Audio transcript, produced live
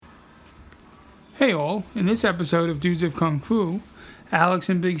Hey all, in this episode of Dudes of Kung Fu, Alex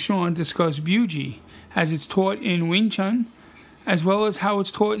and Big Sean discuss Buji as it's taught in Wing Chun, as well as how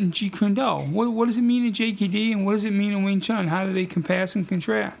it's taught in Jeet Kune Do. What does it mean in JKD and what does it mean in Wing Chun? How do they compass and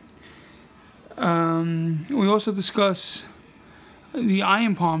contrast? We also discuss the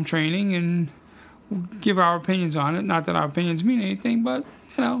Iron Palm training and give our opinions on it. Not that our opinions mean anything, but,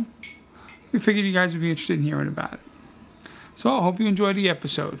 we figured you guys would be interested in hearing about it. So I hope you enjoy the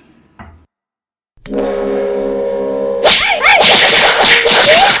episode.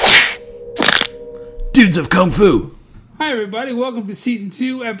 Dudes of Kung Fu. Hi everybody, welcome to Season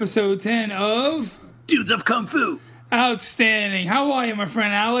 2, Episode 10 of Dudes of Kung Fu. Outstanding. How are you, my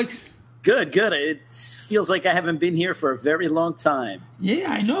friend Alex? Good. It feels like I haven't been here for a very long time. Yeah,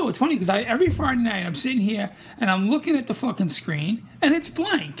 I know. It's funny because every Friday night I'm sitting here and I'm looking at the fucking screen and it's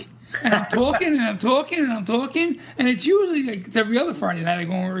blank. And I'm talking and I'm talking and I'm talking, and it's usually like it's every other Friday night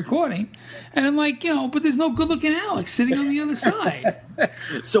when we're recording. And I'm like, but there's no good-looking Alex sitting on the other side.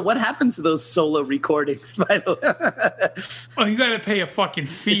 So what happens to those solo recordings, by the way? Oh, you got to pay a fucking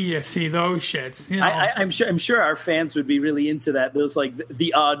fee to see those shits. I'm sure our fans would be really into that. Those like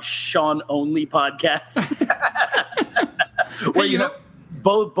the odd Sean only podcasts, where you have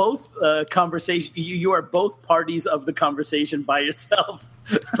both conversation. You are both parties of the conversation by yourself.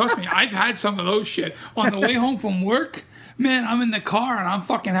 Trust me, I've had some of those shit on the way home from work. Man, I'm in the car and I'm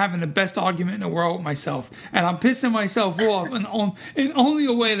fucking having the best argument in the world with myself, and I'm pissing myself off in only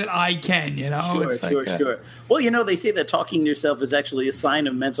a way that I can. Sure. Well, they say that talking to yourself is actually a sign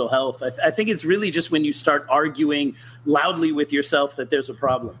of mental health. I think it's really just when you start arguing loudly with yourself that there's a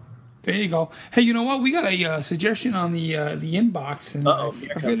problem. There you go. Hey, you know what? We got a suggestion on the inbox, and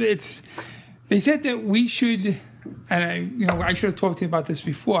they said that we should, and I should have talked to you about this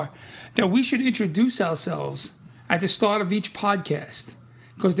before, that we should introduce ourselves at the start of each podcast,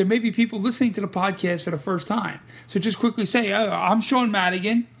 because there may be people listening to the podcast for the first time. So just quickly say, I'm Sean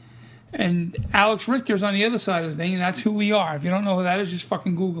Madigan, and Alex Richter's on the other side of the thing, and that's who we are. If you don't know who that is, just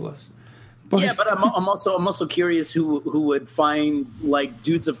fucking Google us. But I'm also curious who would find like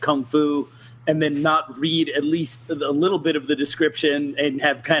Dudes of Kung Fu and then not read at least a little bit of the description and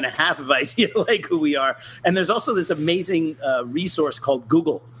have kind of half of an idea like who we are. And there's also this amazing resource called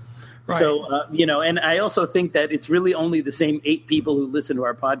Google. Right. So, and I also think that it's really only the same 8 people who listen to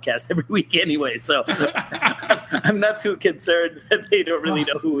our podcast every week anyway. So I'm not too concerned that they don't really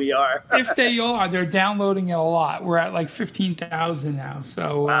know who we are. If they are, they're downloading it a lot. We're at like 15,000 now.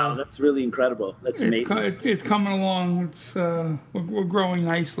 So wow, that's really incredible. That's amazing. It's coming along. It's we're growing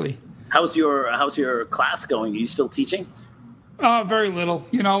nicely. How's your class going? Are you still teaching? Very little.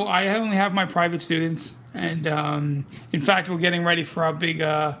 I only have my private students, and in fact, we're getting ready for our big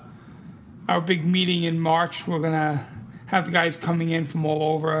meeting in March. We're gonna have the guys coming in from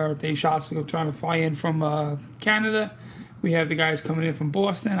all over. Dave Shotziger trying to fly in from Canada. We have the guys coming in from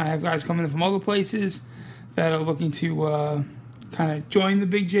Boston. I have guys coming in from other places that are looking to kind of join the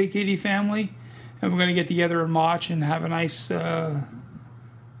big JKD family. And we're gonna get together in March and have a nice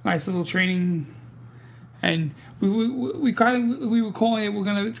little training. And we were calling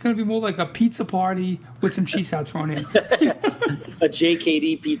it. It's gonna be more like a pizza party with some cheese out thrown in. A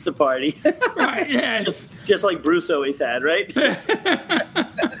JKD pizza party. Right, yeah. Just like Bruce always had, right?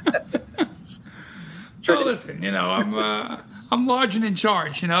 So listen, I'm large and in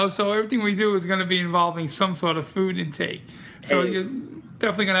charge, so everything we do is going to be involving some sort of food intake. So you're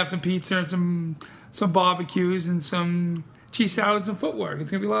definitely going to have some pizza and some barbecues and some cheese salads and footwork.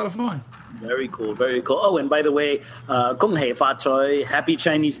 It's going to be a lot of fun. Very cool. Oh, and by the way, 恭喜發財, Happy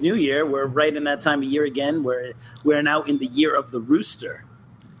Chinese New Year. We're right in that time of year again. We're now in the year of the rooster.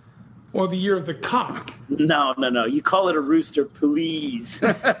 Or the year of the cock. No. You call it a rooster, please.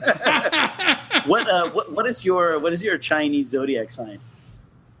 What is your Chinese zodiac sign?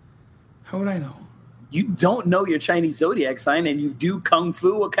 How would I know? You don't know your Chinese zodiac sign, and you do kung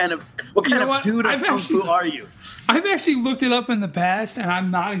fu. What kind of dude of kung fu are you? I've actually looked it up in the past, and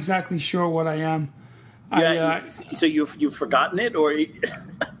I'm not exactly sure what I am. Yeah. So you've forgotten it, or?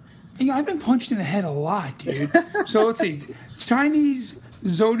 I've been punched in the head a lot, dude. So let's see, Chinese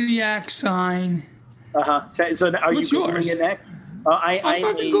zodiac sign. So are What's you yours? Googling it next? I'm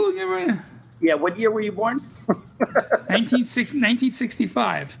fucking Googling it right now. Yeah. What year were you born?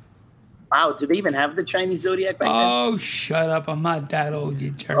 1965. Wow, do they even have the Chinese zodiac back then? Oh, shut up. I'm not that old,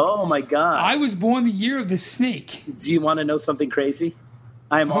 you jerk. Oh, my God. I was born the year of the snake. Do you want to know something crazy?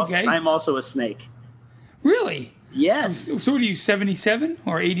 I'm also a snake. Really? Yes. So what are you, 77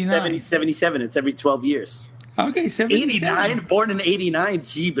 or 89? 77. It's every 12 years. Okay, 77. 89? Born in 89?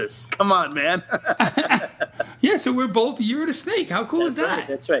 Jeebus. Come on, man. Yeah, so we're both year of the snake. How cool is that? Right,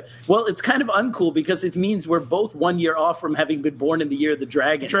 that's right. Well, it's kind of uncool because it means we're both 1 year off from having been born in the year of the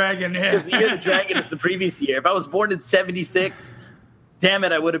dragon. Dragon, yeah. Because the year of the dragon is the previous year. If I was born in 76, damn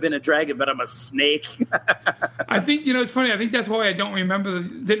it, I would have been a dragon, but I'm a snake. I think, it's funny. I think that's why I didn't remember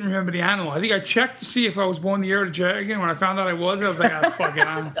the animal. I think I checked to see if I was born the year of the dragon. When I found out I was like, fuck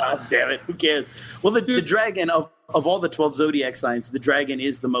it. God damn it, who cares? Well, the dragon, of all the 12 zodiac signs, the dragon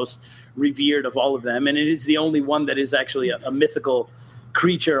is the most revered of all of them, and it is the only one that is actually a mythical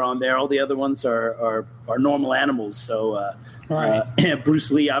creature on there. All the other ones are normal animals. So Bruce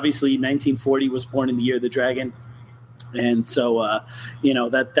Lee, obviously, 1940 was born in the year of the dragon. And so,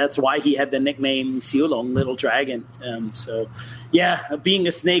 that's why he had the nickname Xiulong, Little Dragon. Being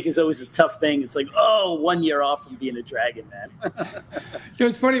a snake is always a tough thing. It's like, 1 year off from being a dragon, man.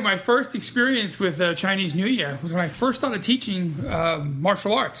 It's funny. My first experience with Chinese New Year was when I first started teaching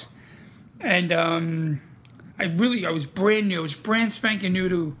martial arts. And I was brand new. I was brand spanking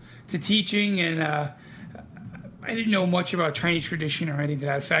new to teaching, and I didn't know much about Chinese tradition or anything to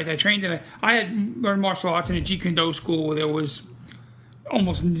that effect. I had learned martial arts in a Jeet Kune Do school where there was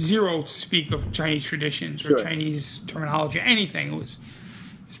almost zero to speak of Chinese traditions or Chinese terminology, anything. It was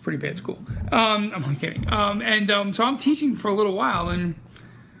pretty bad school. I'm not kidding. So I'm teaching for a little while, and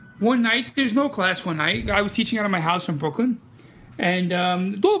one night, there's no class one night. I was teaching out of my house in Brooklyn, and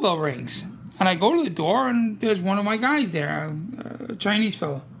the doorbell rings. And I go to the door, and there's one of my guys there, a Chinese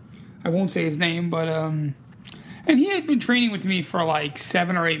fellow. I won't say his name, but... And he had been training with me for like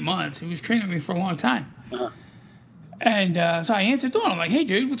 7 or 8 months. He was training with me for a long time. Uh-huh. And so I answered the door. I'm like, hey,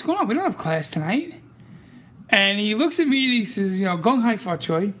 dude, what's going on? We don't have class tonight. And he looks at me and he says, Gong Hai Fa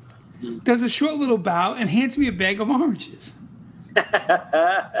Choi, does a short little bow and hands me a bag of oranges.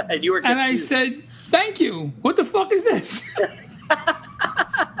 And you were confused. And I said, thank you. What the fuck is this?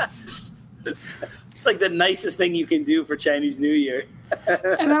 It's like the nicest thing you can do for Chinese New Year.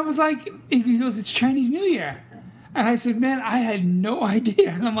 And I was like, he goes, it's Chinese New Year. And I said, man, I had no idea.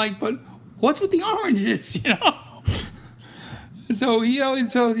 And I'm like, but what's with the oranges, So,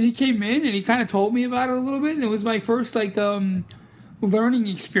 he came in and he kind of told me about it a little bit. And it was my first, learning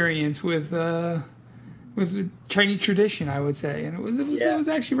experience with the Chinese tradition, I would say. And it was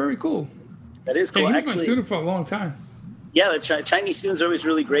actually very cool. That is cool. And he was my student for a long time. Yeah, the Chinese students are always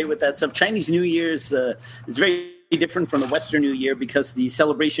really great with that stuff. Chinese New Year's, it's very different from the Western New Year because the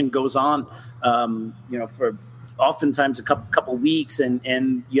celebration goes on, for oftentimes a couple weeks,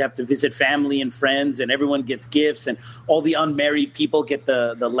 and you have to visit family and friends, and everyone gets gifts, and all the unmarried people get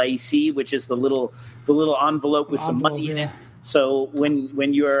the lei, which is the little envelope with some money in it. So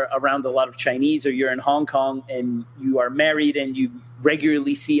when you're around a lot of Chinese, or you're in Hong Kong and you are married and you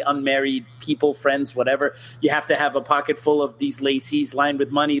regularly see unmarried people, friends, whatever, you have to have a pocket full of these lei's lined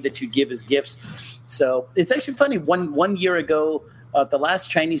with money that you give as gifts. So it's actually funny. One year ago, the last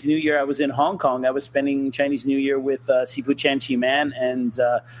Chinese New Year, I was in Hong Kong. I was spending Chinese New Year with Sifu Chen Chi Man and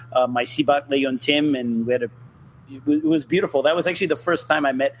my Sibat Leon Tim, and we had it was beautiful. That was actually the first time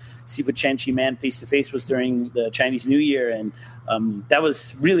I met Sifu Chen Chi Man face to face, was during the Chinese New Year, and that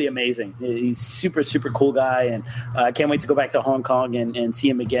was really amazing. He's super, super cool guy, and I can't wait to go back to Hong Kong and see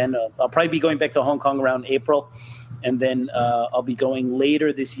him again. I'll probably be going back to Hong Kong around April, and then I'll be going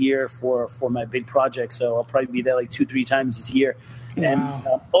later this year for my big project. So I'll probably be there like 2-3 times this year. Wow. And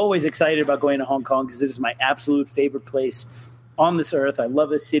I'm always excited about going to Hong Kong because it is my absolute favorite place on this earth. I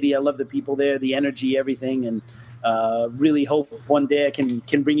love the city. I love the people there, the energy, everything. And really hope one day I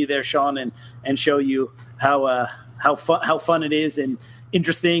can bring you there, Sean, and show you how fun it is, and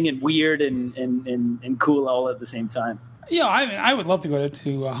interesting and weird and cool all at the same time. Yeah, I would love to go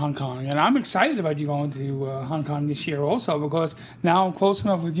to Hong Kong, and I'm excited about you going to Hong Kong this year also, because now I'm close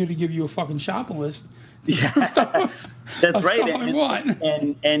enough with you to give you a fucking shopping list. Yeah, that's right.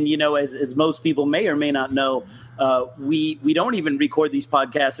 And you know, as most people may or may not know, we don't even record these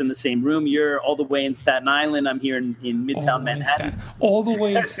podcasts in the same room. You're all the way in Staten Island. I'm here in Midtown Manhattan. All the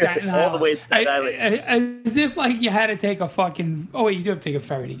way in Staten Island. All the way in Staten Island. As if like you had to take a fucking. Oh wait, you do have to take a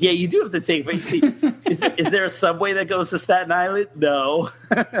ferry. To yeah, you do have to take. Is there a subway that goes to Staten Island? No.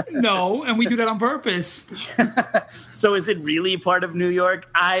 No, and we do that on purpose. So is it really part of New York?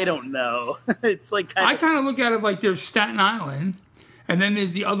 I don't know. It's like I kind of look at it like there's Staten Island, and then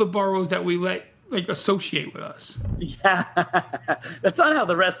there's the other boroughs that we let like associate with us. Yeah, that's not how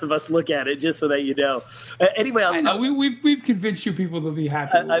the rest of us look at it. Just so that you know. Anyway, I know we've convinced you people to be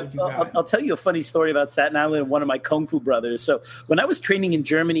happy with what you got. I'll tell you a funny story about Staten Island and one of my kung fu brothers. So when I was training in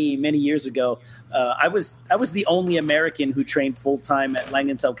Germany many years ago, I was the only American who trained full time at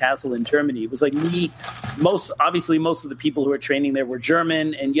Langenthal Castle in Germany. It was like me. Most of the people who were training there were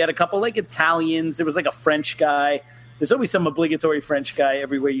German, and you had a couple like Italians. There was like a French guy. There's always some obligatory French guy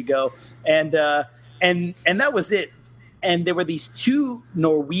everywhere you go, and that was it. And there were these two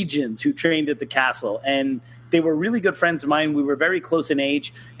Norwegians who trained at the castle, and they were really good friends of mine. We were very close in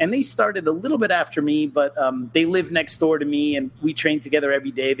age, and they started a little bit after me, but they lived next door to me, and we trained together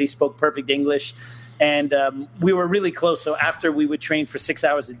every day. They spoke perfect English, and we were really close. So after we would train for 6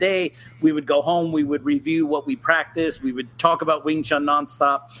 hours a day, we would go home, we would review what we practiced, we would talk about Wing Chun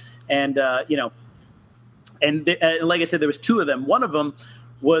nonstop, and like I said, there was two of them. One of them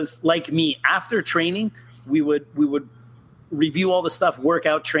was like me. After training, we would review all the stuff, work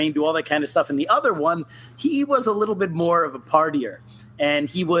out, train, do all that kind of stuff. And the other one, he was a little bit more of a partier. And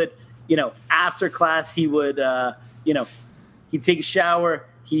he would, after class, he would, he'd take a shower.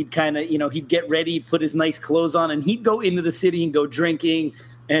 He'd kind of, he'd get ready, put his nice clothes on, and he'd go into the city and go drinking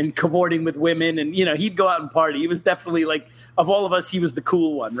and cavorting with women. And, he'd go out and party. He was definitely like, of all of us, he was the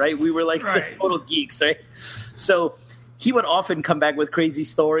cool one, right? We were like the total geeks, right? So he would often come back with crazy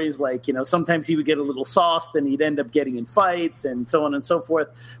stories. Like, sometimes he would get a little sauced and he'd end up getting in fights and so on and so forth.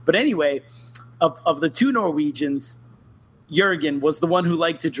 But anyway, of the two Norwegians, Jürgen was the one who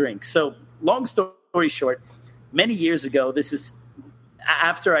liked to drink. So long story short, many years ago, this is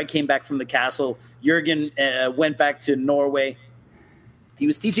after I came back from the castle, Jürgen went back to Norway. He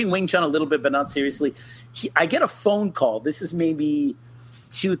was teaching Wing Chun a little bit, but not seriously. I get a phone call. This is maybe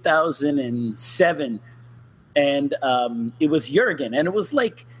 2007. And it was Jürgen. And it was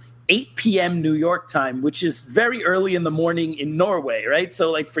like 8 p.m. New York time, which is very early in the morning in Norway, right?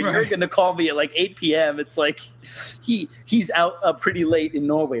 So like for Jürgen to call me at like 8 p.m., it's like he's out pretty late in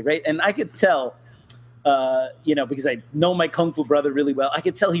Norway, right? And I could tell, because I know my Kung Fu brother really well, I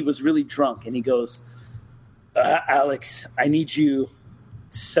could tell he was really drunk. And he goes, Alex, I need you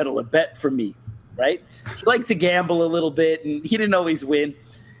to settle a bet for me, right? He liked to gamble a little bit, and he didn't always win.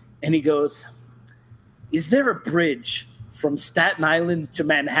 And he goes, is there a bridge from Staten Island to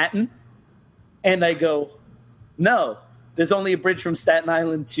Manhattan? And I go, no, there's only a bridge from Staten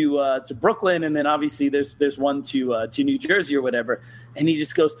Island to Brooklyn. And then obviously there's one to New Jersey or whatever. And he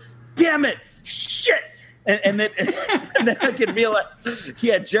just goes, damn it, shit. And then I could realize he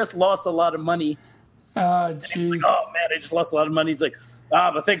had just lost a lot of money. Oh, geez. Like, oh man, I just lost a lot of money. He's like,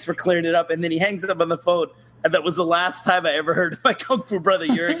 but thanks for clearing it up. And then he hangs up on the phone. And that was the last time I ever heard of my Kung Fu brother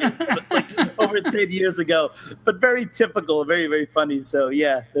Jürgen. It was like over 10 years ago. But very typical, very, very funny. So,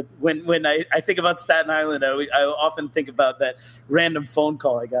 yeah, when I think about Staten Island, I often think about that random phone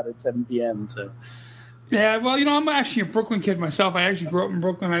call I got at 7 p.m. So, yeah, well, I'm actually a Brooklyn kid myself. I actually grew up in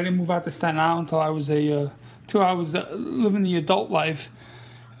Brooklyn. I didn't move out to Staten Island until I was living the adult life.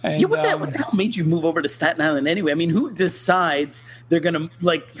 And, what the hell made you move over to Staten Island anyway? I mean, who decides they're going to,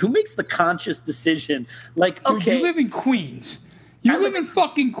 who makes the conscious decision? Like, dude, okay. You live in Queens. You live in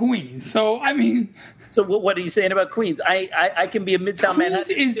fucking Queens. So, I mean. So, what are you saying about Queens? I can be a Midtown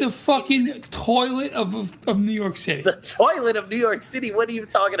Manhattan. Queens is the fucking toilet of New York City. The toilet of New York City? What are you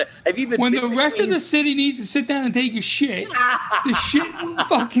talking about? Have you been when the rest of the city needs to sit down and take a shit, the shit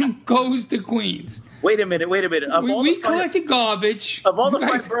fucking goes to Queens. Wait a minute. We collected garbage. Of all the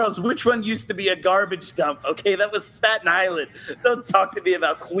five boroughs, which one used to be a garbage dump? Okay, that was Staten Island. Don't talk to me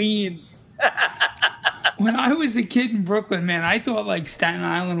about Queens. When I was a kid in Brooklyn, man, I thought like Staten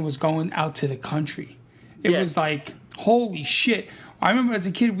Island was going out to the country. It was like, holy shit. I remember as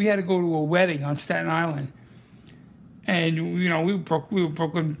a kid, we had to go to a wedding on Staten Island. And, we were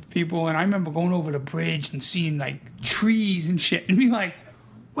Brooklyn people, and I remember going over the bridge and seeing like trees and shit and being like,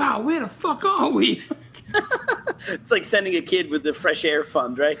 wow, where the fuck are we? It's like sending a kid with the fresh air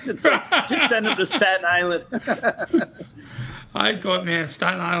fund, right? It's like, just send him to Staten Island. I thought, man,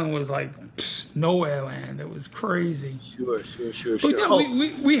 Staten Island was like nowhere land. It was crazy. Sure. But yeah,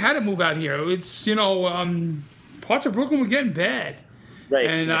 we had to move out here. It's, parts of Brooklyn were getting bad. Right.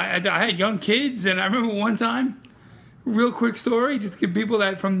 And I had young kids, and I remember one time, real quick story, just to give people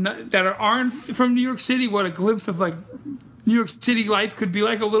that aren't from New York City what a glimpse of like New York City life could be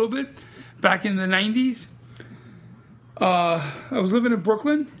like a little bit. Back in the 90s, I was living in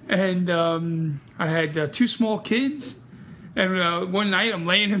Brooklyn, and I had two small kids. And one night I'm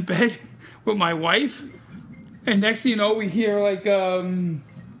laying in bed with my wife, and next thing you know, we hear like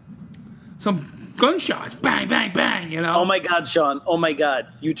some gunshots, bang, bang, bang. You know. Oh my God, Sean! Oh my God,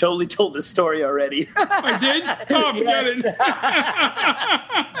 you totally told the story already. I did. Oh, forget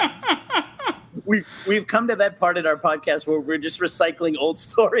it. We've come to that part in our podcast where we're just recycling old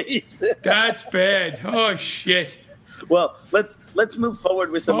stories. That's bad. Oh shit. Well, let's move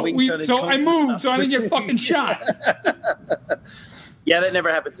forward with some Wing Chun. So I moved, so I didn't get fucking shot. Yeah, that never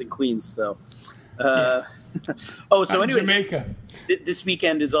happens in Queens. So, so anyway, Jamaica. This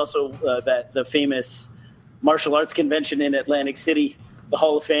weekend is also the famous martial arts convention in Atlantic City, the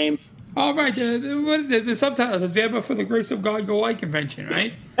Hall of Fame. All right, the subtitle, the There for the Grace of God Go I convention,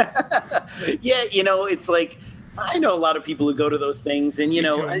 right? Yeah, it's like, I know a lot of people who go to those things, and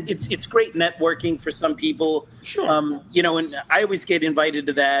it's great networking for some people. Sure. And I always get invited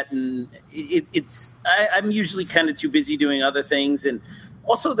to that, and I'm usually kind of too busy doing other things. And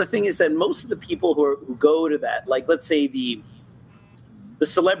also the thing is that most of the people who go to that, like let's say the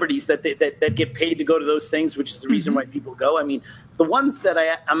celebrities that get paid to go to those things, which is the reason why people go. I mean, the ones that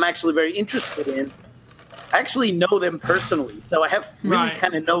I'm actually very interested in, I actually know them personally. So I have really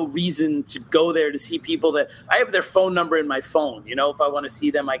kind of no reason to go there to see people that I have their phone number in my phone. If I want to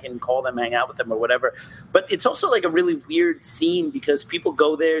see them, I can call them, hang out with them or whatever. But it's also like a really weird scene because people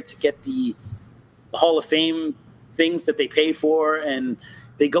go there to get the Hall of Fame things that they pay for, and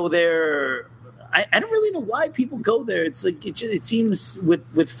they go there. I don't really know why people go there. It's like it seems with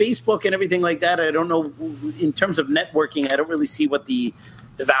Facebook and everything like that. I don't know, in terms of networking, I don't really see what the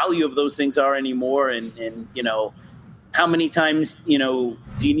value of those things are anymore. And how many times do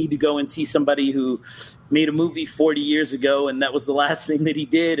you need to go and see somebody who made a movie 40 years ago and that was the last thing that he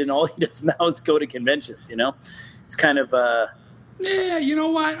did, and all he does now is go to conventions. It's kind of yeah. You know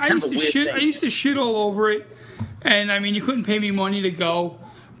what? I used to shit all over it, and I mean, you couldn't pay me money to go.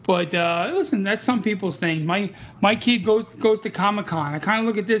 But listen, that's some people's things. My kid goes to Comic-Con. I kind of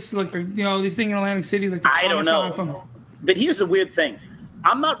look at this like this thing in Atlantic City is like the Comic-Con. I don't know. But here's the weird thing.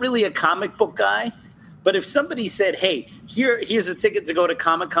 I'm not really a comic book guy. But if somebody said, "Hey, here's a ticket to go to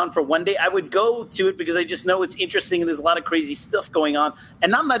Comic-Con for one day," I would go to it because I just know it's interesting and there's a lot of crazy stuff going on.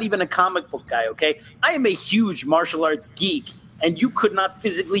 And I'm not even a comic book guy. Okay, I am a huge martial arts geek. And you could not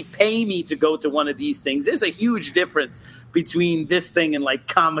physically pay me to go to one of these things. There's a huge difference between this thing and like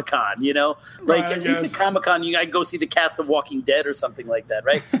Comic-Con, Like at least at Comic-Con, I go see the cast of Walking Dead or something like that,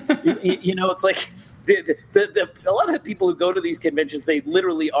 right? It's like a lot of the people who go to these conventions, they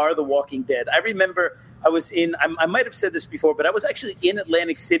literally are the Walking Dead. I remember I was I might have said this before, but I was actually in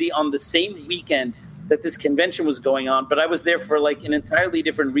Atlantic City on the same weekend that this convention was going on, but I was there for like an entirely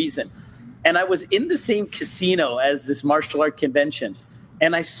different reason. And I was in the same casino as this martial art convention.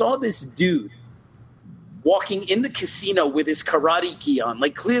 And I saw this dude walking in the casino with his karate gi on.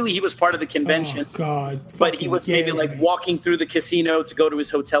 Like, clearly he was part of the convention. Oh, God. But he was maybe like walking through the casino to go to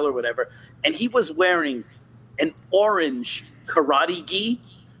his hotel or whatever. And he was wearing an orange karate gi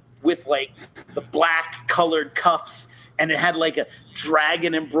with like the black colored cuffs. And it had like a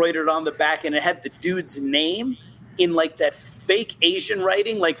dragon embroidered on the back. And it had the dude's name in like that fake Asian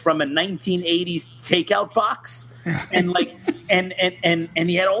writing, like from a 1980s takeout box. And like, and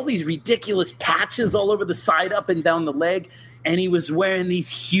he had all these ridiculous patches all over the side, up and down the leg. And he was wearing these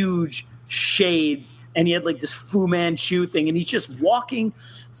huge shades, and he had like this Fu Manchu thing. And he's just walking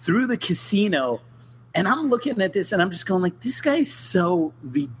through the casino. And I'm looking at this and I'm just going like, this guy's so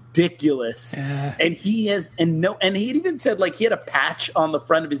ridiculous. And he even said like he had a patch on the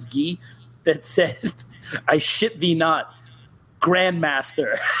front of his gi that said, "I shit thee not,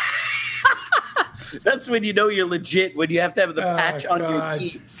 Grandmaster." That's when you know you're legit, when you have to have the patch on your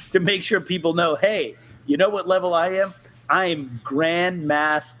gi to make sure people know, hey, you know what level I am? I am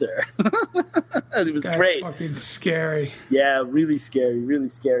Grandmaster. It was great. Fucking scary. Yeah, really scary, really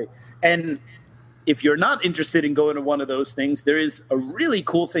scary. And if you're not interested in going to one of those things, there is a really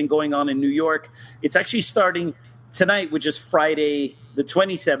cool thing going on in New York. It's actually starting tonight, which is Friday the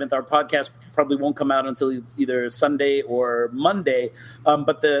 27th. Our podcast probably won't come out until either Sunday or Monday,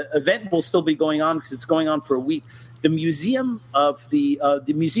 but the event will still be going on because it's going on for a week. The Museum of the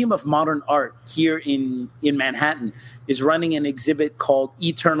Museum of Modern Art here in Manhattan is running an exhibit called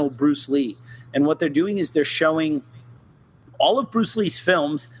Eternal Bruce Lee, and what they're doing is they're showing all of Bruce Lee's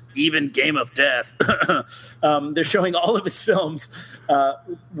films, even Game of Death. They're showing all of his films,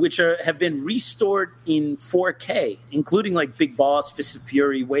 which have been restored in 4K, including like Big Boss, Fist of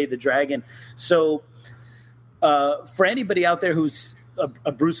Fury, Way of the Dragon. So for anybody out there who's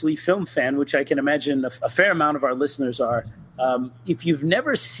a Bruce Lee film fan, which I can imagine a fair amount of our listeners are, if you've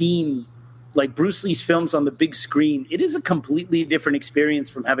never seen like Bruce Lee's films on the big screen, it is a completely different experience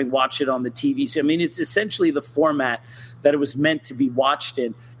from having watched it on the TV. So, I mean, it's essentially the format that it was meant to be watched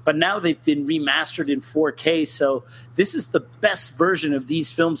in. But now they've been remastered in 4K. So this is the best version of these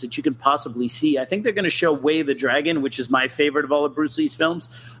films that you can possibly see. I think they're going to show Way of the Dragon, which is my favorite of all of Bruce Lee's films,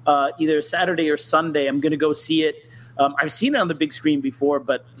 either Saturday or Sunday. I'm going to go see it. I've seen it on the big screen before,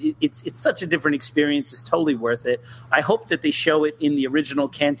 but it's such a different experience. It's totally worth it. I hope that they show it in the original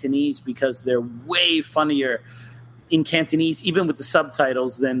Cantonese because they're way funnier in Cantonese, even with the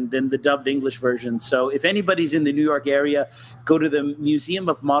subtitles, than the dubbed English version. So if anybody's in the New York area, go to the Museum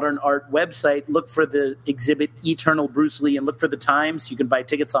of Modern Art website, look for the exhibit Eternal Bruce Lee, and look for the times. You can buy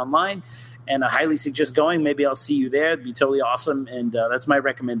tickets online, and I highly suggest going. Maybe I'll see you there. It'd be totally awesome, and that's my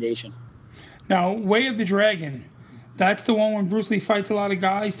recommendation. Now, Way of the Dragon. That's the one when Bruce Lee fights a lot of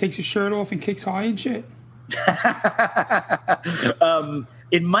guys, takes his shirt off, and kicks high and shit.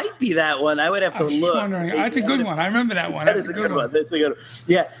 It might be that one. I would have to look. That's a good one. I remember that one. That's a good one. That's a good one.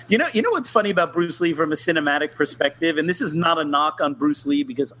 Yeah. You know what's funny about Bruce Lee from a cinematic perspective, and this is not a knock on Bruce Lee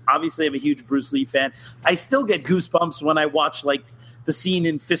because obviously I'm a huge Bruce Lee fan. I still get goosebumps when I watch like the scene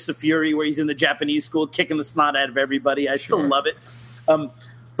in Fists of Fury where he's in the Japanese school kicking the snot out of everybody. I still love it.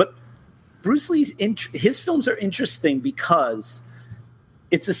 But Bruce Lee's his films are interesting because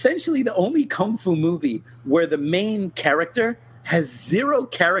it's essentially the only kung fu movie where the main character has zero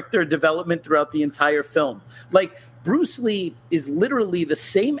character development throughout the entire film. Like, Bruce Lee is literally the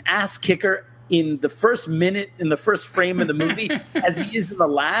same ass kicker in the first minute, in the first frame of the movie as he is in the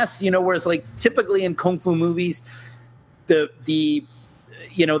last, whereas like typically in kung fu movies, the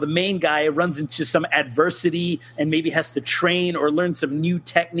main guy runs into some adversity and maybe has to train or learn some new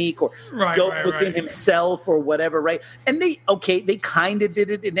technique or go within himself or whatever, right? And they kind of did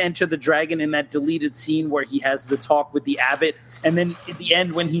it in Enter the Dragon in that deleted scene where he has the talk with the abbot. And then at the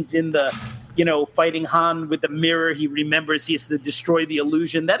end when he's in the, fighting Han with the mirror, he remembers he has to destroy the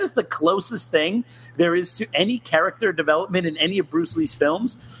illusion. That is the closest thing there is to any character development in any of Bruce Lee's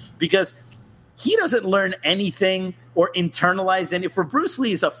films because he doesn't learn anything or internalize any. For Bruce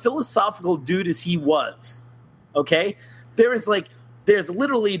Lee, as a philosophical dude as he was, okay, there's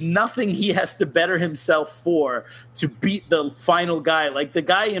literally nothing he has to better himself for to beat the final guy. Like the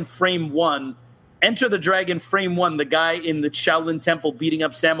guy in frame 1, Enter the Dragon frame 1, the guy in the Shaolin Temple beating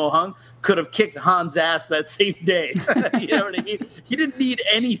up Sammo Hung could have kicked Han's ass that same day. You know what I mean? He didn't need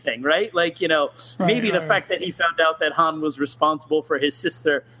anything, right? Like, maybe the fact that he found out that Han was responsible for his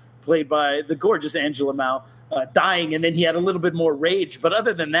sister, played by the gorgeous Angela Mao, dying, and then he had a little bit more rage. But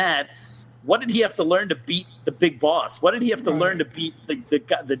other than that, what did he have to learn to beat the big boss? What did he have to learn to beat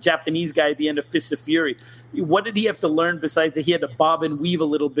the Japanese guy at the end of Fists of Fury? What did he have to learn besides that he had to bob and weave a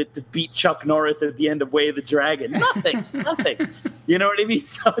little bit to beat Chuck Norris at the end of Way of the Dragon? Nothing. You know what I mean?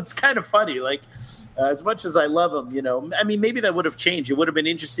 So it's kind of funny. Like, as much as I love him, I mean, maybe that would have changed. It would have been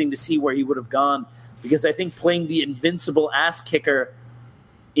interesting to see where he would have gone because I think playing the invincible ass kicker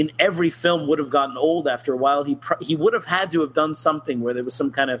in every film would have gotten old after a while. He would have had to have done something where there was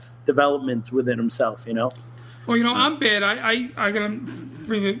some kind of development within himself, Well, I'm bad. I gotta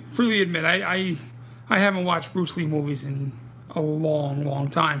freely admit, I haven't watched Bruce Lee movies in a long, long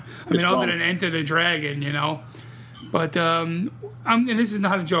time. I mean, other than Enter the Dragon, But and this is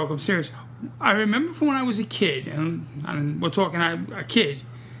not a joke. I'm serious. I remember from when I was a kid, and we're talking a kid,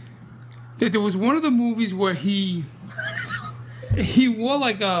 that there was one of the movies where he wore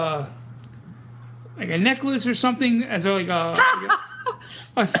like a necklace or something as a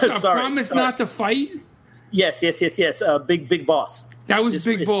promise not to fight. Yes. Big Boss. That was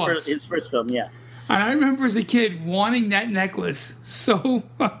Big Boss. His first film, yeah. And I remember as a kid wanting that necklace so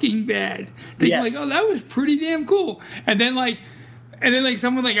fucking bad. Thinking oh, that was pretty damn cool. And then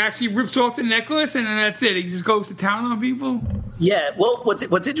someone actually rips off the necklace and then that's it. He just goes to town on people. Yeah, well,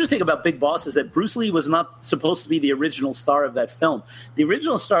 what's interesting about Big Boss is that Bruce Lee was not supposed to be the original star of that film. The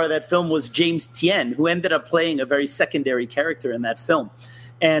original star of that film was James Tien, who ended up playing a very secondary character in that film.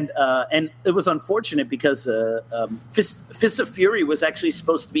 And it was unfortunate because Fists of Fury was actually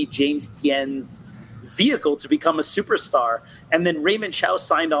supposed to be James Tien's vehicle to become a superstar. And then Raymond Chow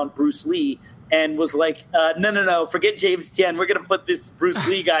signed on Bruce Lee and was like, no, forget James Tien. We're going to put this Bruce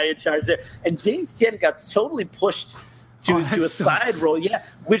Lee guy in charge there. And James Tien got totally pushed to a side role,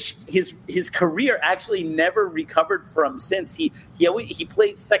 which his career actually never recovered from since. He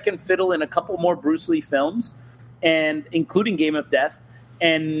played second fiddle in a couple more Bruce Lee films, and including Game of Death,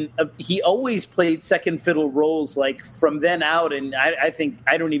 and he always played second fiddle roles like from then out. And I think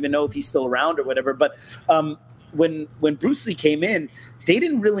I don't even know if he's still around or whatever. But when Bruce Lee came in, they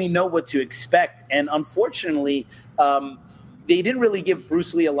didn't really know what to expect, and unfortunately, they didn't really give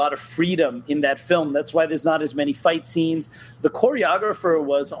Bruce Lee a lot of freedom in that film. That's why there's not as many fight scenes. The choreographer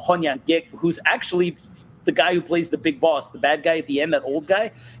was Hon Yang-gik, who's actually the guy who plays the big boss, the bad guy at the end, that old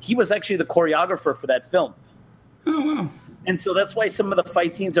guy. He was actually the choreographer for that film. Oh, wow. And so that's why some of the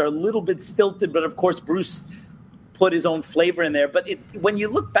fight scenes are a little bit stilted, but of course Bruce put his own flavor in there. But when you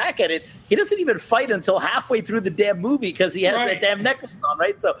look back at it, he doesn't even fight until halfway through the damn movie because he has that damn necklace on,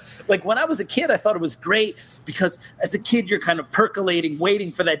 right? So, like, when I was a kid, I thought it was great because as a kid, you're kind of percolating,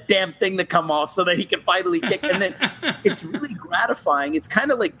 waiting for that damn thing to come off so that he can finally kick. And then it's really gratifying. It's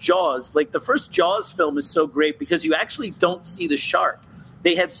kind of like Jaws. Like, the first Jaws film is so great because you actually don't see the shark.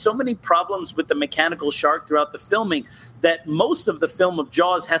 They had so many problems with the mechanical shark throughout the filming that most of the film of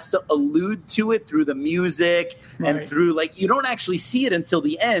Jaws has to allude to it through the music and through, like, you don't actually see it until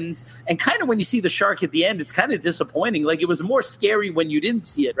the end. And kind of when you see the shark at the end, it's kind of disappointing. Like, it was more scary when you didn't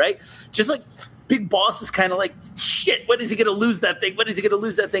see it, right? Just like Big Boss is kind of like, shit, when is he going to lose that thing? When is he going to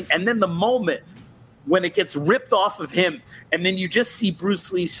lose that thing? And then the moment when it gets ripped off of him, and then you just see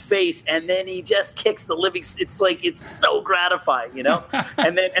Bruce Lee's face, and then he just kicks the living. It's like, it's so gratifying, you know.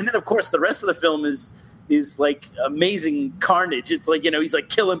 and then of course the rest of the film is like amazing carnage. It's like, you know, he's like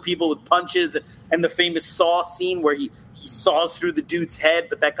killing people with punches, and the famous saw scene where he saws through the dude's head,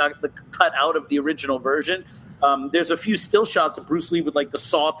 but that got cut out of the original version. There's a few still shots of Bruce Lee with like the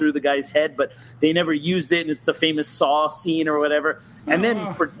saw through the guy's head, but they never used it, and it's the famous saw scene or whatever. And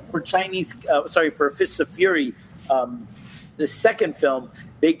then for Fists of Fury, the second film,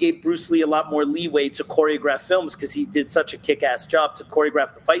 they gave Bruce Lee a lot more leeway to choreograph films because he did such a kick-ass job to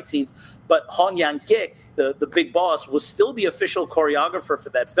choreograph the fight scenes. But Hon Yang-gik, the big boss, was still the official choreographer for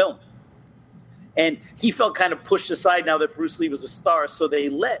that film. And he felt kind of pushed aside now that Bruce Lee was a star, so they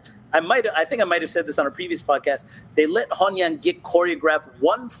I think I might have said this on a previous podcast. They let Hon Yang-gik choreograph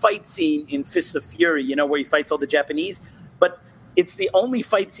one fight scene in Fists of Fury, you know, where he fights all the Japanese. But it's the only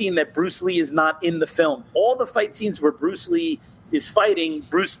fight scene that Bruce Lee is not in the film. All the fight scenes where Bruce Lee is fighting,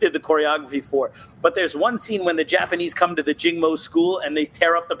 Bruce did the choreography for. But there's one scene when the Japanese come to the Jingmo school and they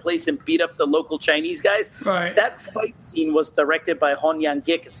tear up the place and beat up the local Chinese guys. Right. That fight scene was directed by Hon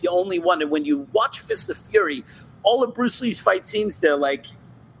Yang-gik. It's the only one. And when you watch Fists of Fury, all of Bruce Lee's fight scenes, they're like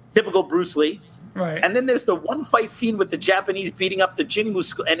typical Bruce Lee. Right. And then there's the one fight scene with the Japanese beating up the Jingmu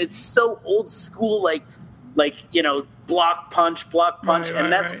school, and it's so old school, like you know, block punch,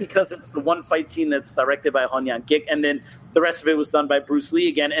 and that's because it's the one fight scene that's directed by Hon Yang-gik, and then the rest of it was done by Bruce Lee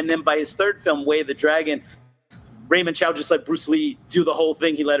again. And then by his third film, Way of the Dragon, Raymond Chow just let Bruce Lee do the whole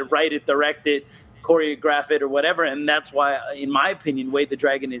thing. He let it write it, direct it, choreograph it, or whatever. And that's why, in my opinion, Way of the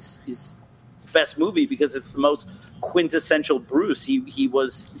Dragon is best movie because it's the most quintessential Bruce.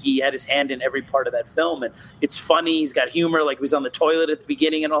 He had his hand in every part of that film, and it's funny. He's got humor, like he was on the toilet at the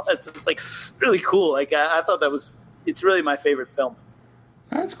beginning and all that. So it's like really cool. Like I thought it's really my favorite film.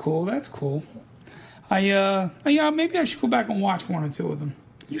 That's cool. Maybe I should go back and watch one or two of them.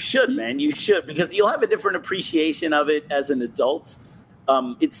 You should, man. You should, because you'll have a different appreciation of it as an adult.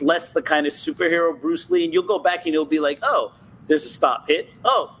 It's less the kind of superhero Bruce Lee, and you'll go back and you'll be like, oh, there's a stop hit.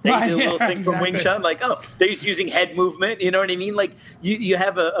 Oh, they did a little thing from Wing Chun. Like, oh, they're just using head movement. You know what I mean? Like, you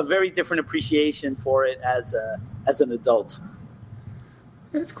have a very different appreciation for it as an adult.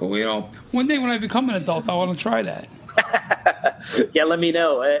 That's cool. You know, one day when I become an adult, I want to try that. Yeah, let me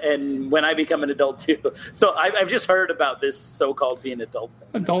know. And when I become an adult too. So I've just heard about this so-called being adult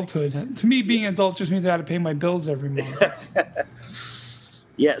thing. Adulthood. To me, being an adult just means I have to pay my bills every month.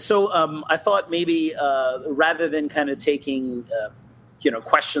 Yeah, so I thought maybe rather than kind of taking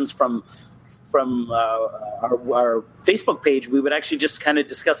questions from our Facebook page, we would actually just kind of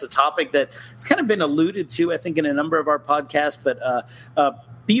discuss a topic that has kind of been alluded to, I think, in a number of our podcasts. But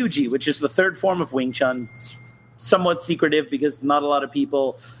BUG, which is the third form of Wing Chun, somewhat secretive because not a lot of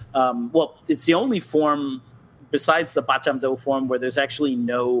people. It's the only form besides the Bacham Do form where there's actually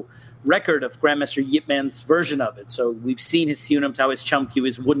no record of Grandmaster Yip Man's version of it. So we've seen his Siunam Tao, his Chumkyu,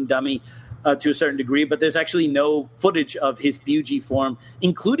 his wooden dummy to a certain degree, but there's actually no footage of his BUG form,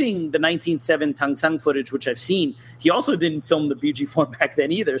 including the 1907 Tangsang footage, which I've seen. He also didn't film the BUG form back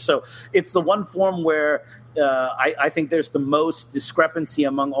then either. So it's the one form where I think there's the most discrepancy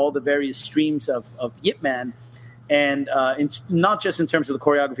among all the various streams of Yip Man. And not just in terms of the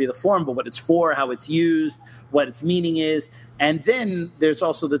choreography of the form, but what it's for, how it's used, what its meaning is. And then there's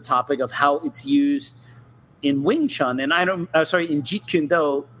also the topic of how it's used in Wing Chun. And in Jeet Kune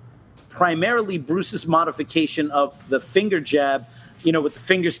Do, primarily Bruce's modification of the finger jab, with the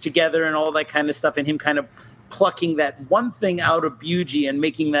fingers together and all that kind of stuff, and him kind of plucking that one thing out of BUG and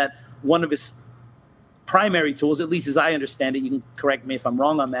making that one of his primary tools, at least as I understand it. You can correct me if I'm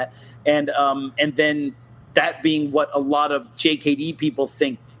wrong on that. And then that being what a lot of JKD people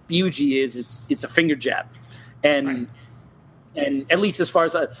think Byuji is. It's a finger jab, and. Right. And at least as far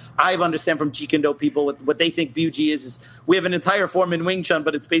as I've understand from Jeet Kune Do people, what they think Byuji is we have an entire form in Wing Chun,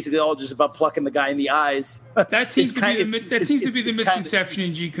 but it's basically all just about plucking the guy in the eyes. That seems to be the misconception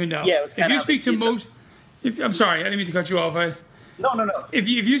in Jeet Kune Do. Yeah, it's kind if you speak to most, I'm sorry, I didn't mean to cut you off. No. If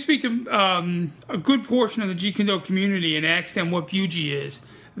you speak to a good portion of the Jeet Kune Do community and ask them what Byuji is,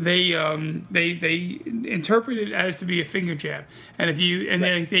 they interpret it as to be a finger jab, and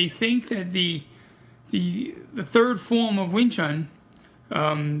they think that the third form of Wing Chun,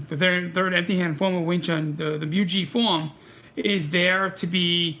 the third empty hand form of Wing Chun, the Byuji form, is there to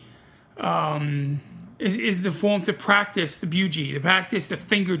be is the form to practice the Byuji, to practice the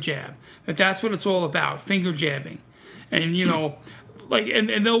finger jab. That's what it's all about, finger jabbing, and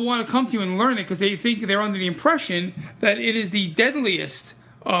and they'll want to come to you and learn it because they think they're under the impression that it is the deadliest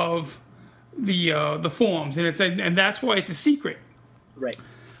of the forms, and that's why it's a secret. Right.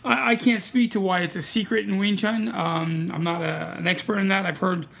 I can't speak to why it's a secret in Wing Chun. I'm not an expert in that. I've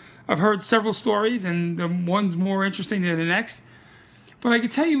heard several stories, and the one's more interesting than the next. But I can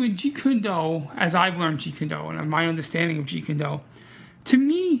tell you in Jeet Kune Do, as I've learned Jeet Kune Do, and my understanding of Jeet Kune Do, to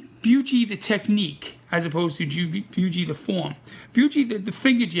me, Byuji the technique, as opposed to Byuji the form, Byuji the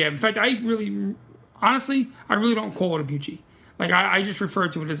finger jab. In fact, I really don't call it a Byuji. Like I just refer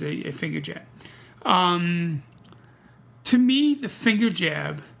to it as a finger jab. To me, the finger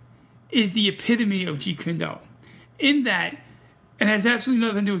jab is the epitome of Jeet Kune Do, in that it has absolutely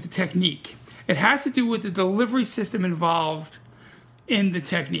nothing to do with the technique. It has to do with the delivery system involved in the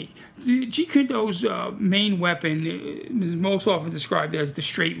technique. The Jeet Kune Do's main weapon is most often described as the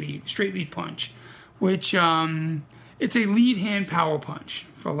straight lead punch, which it's a lead hand power punch,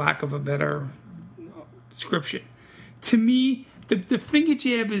 for lack of a better description. To me, the finger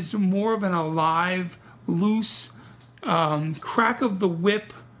jab is more of an alive, loose, crack of the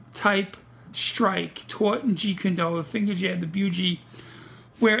whip type strike taught in Jeet Kune Do, the finger jab, the Byuji,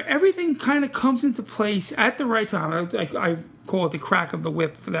 where everything kind of comes into place at the right time. I call it the crack of the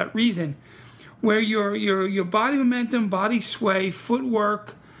whip for that reason, where your body momentum, body sway,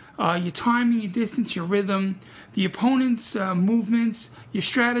 footwork, your timing, your distance, your rhythm, the opponent's movements, your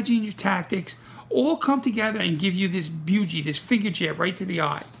strategy and your tactics all come together and give you this Byuji, this finger jab right to the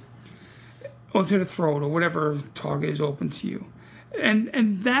eye, or to the throat, or whatever target is open to you.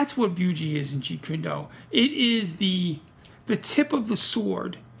 And that's what Byuji is in Jeet Kune Do. It is the tip of the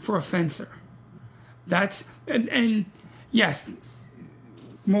sword for a fencer. That's and yes,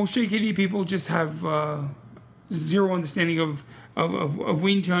 most JKD people just have zero understanding of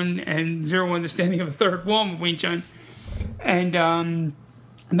Wing Chun and zero understanding of the third form of Wing Chun, and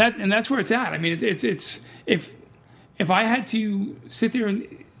that's where it's at. I mean, it's if I had to sit there and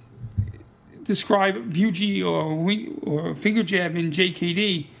describe Byuji or finger jab in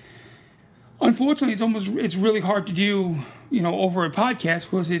JKD, unfortunately, it's really hard to do, over a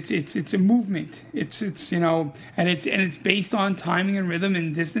podcast because it's a movement. It's and it's based on timing and rhythm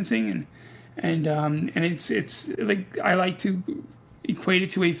and distancing and it's like I like to equate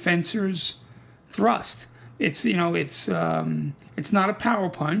it to a fencer's thrust. It's not a power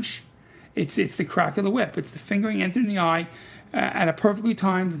punch. It's the crack of the whip. It's the fingering entering the eye at a perfectly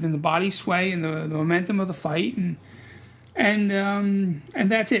timed within the body sway and the momentum of the fight, and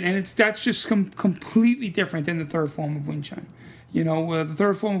that's it. And that's just completely different than the third form of Wing Chun. The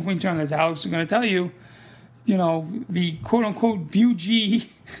third form of Wing Chun, as Alex is going to tell you, the quote unquote Byuji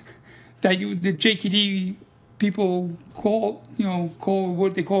that the JKD people call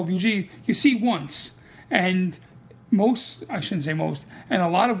what they call Byuji, you see once, and I shouldn't say most, and a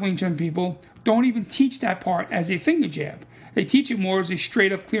lot of Wing Chun people don't even teach that part as a finger jab. They teach it more as a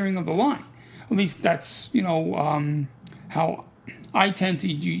straight up clearing of the line. At least that's how I tend to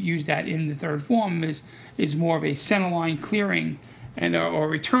use that in the third form is more of a center line clearing and or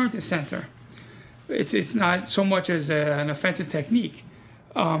return to center. It's not so much as an offensive technique,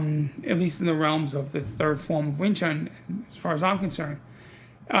 at least in the realms of the third form of Wing Chun, as far as I'm concerned.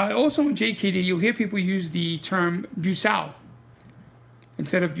 Also in JKD, you'll hear people use the term Bu-Sao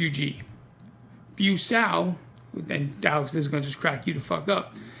instead of Byuji. Bu-Sao, and Alex, this is going to just crack you the fuck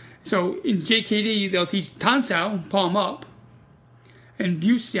up. So in JKD, they'll teach Tan Sao, palm up, and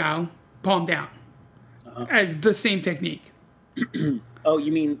Bu-Sao, palm down, as the same technique. Oh,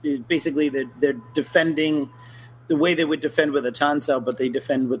 you mean basically they're defending the way they would defend with a Tan Sao, but they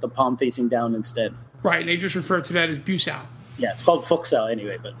defend with the palm facing down instead. Right, they just refer to that as Bu-Sao. Yeah, it's called Fuck Sao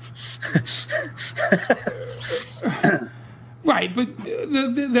anyway, but... Right, but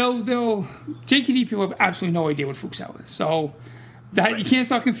they'll JKD people have absolutely no idea what Fuxao is. So That you can't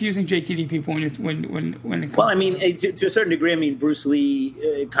start confusing JKD people when it comes. Well, I mean, to a certain degree, I mean, Bruce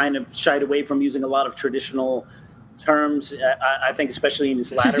Lee kind of shied away from using a lot of traditional terms. I think, especially in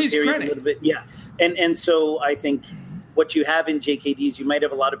his latter period, a little bit. Yeah, and so I think what you have in JKD is you might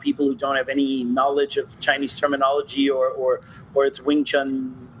have a lot of people who don't have any knowledge of Chinese terminology or its Wing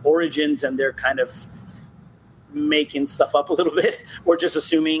Chun origins, and they're kind of making stuff up a little bit, or just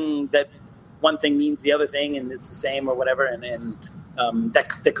assuming that one thing means the other thing and it's the same or whatever, and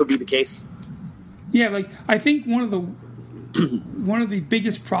that could be the case. Yeah, like I think one of the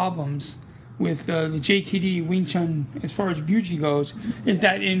biggest problems with the JKD Wing Chun as far as Bugyi goes is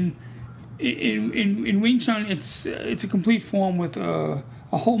that in Wing Chun it's a complete form with a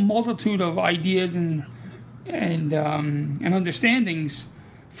whole multitude of ideas and understandings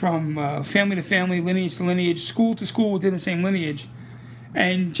from family to family, lineage to lineage, school to school within the same lineage.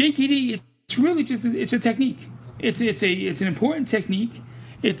 And JKD, it's really just it's a technique. It's an important technique.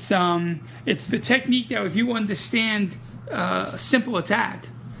 It's the technique that if you understand simple attack,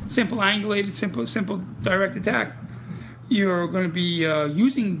 simple angulated, simple direct attack, you're going to be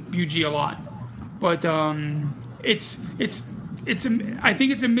using Bugyi a lot. But I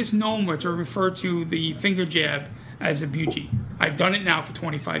think it's a misnomer to refer to the finger jab as a Bugyi. I've done it now for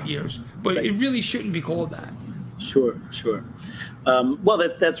 25 years, but it really shouldn't be called that. Sure. Well,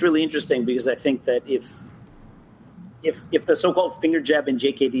 that's really interesting, because I think that if the so-called finger jab in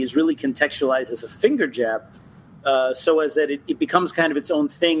JKD is really contextualized as a finger jab, so as that it becomes kind of its own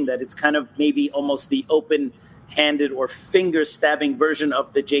thing, that it's kind of maybe almost the open-handed or finger-stabbing version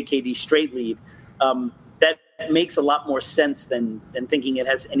of the JKD straight lead, that makes a lot more sense than thinking it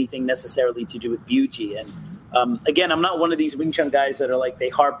has anything necessarily to do with Bugyi. And again, I'm not one of these Wing Chun guys that are like, they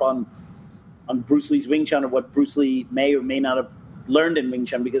harp on Bruce Lee's Wing Chun or what Bruce Lee may or may not have learned in Wing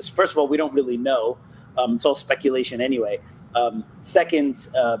Chun, because first of all, we don't really know. It's all speculation anyway. Second,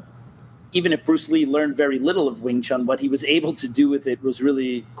 even if Bruce Lee learned very little of Wing Chun, what he was able to do with it was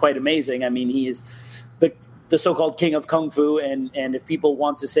really quite amazing. I mean, he is the so-called king of Kung Fu, and if people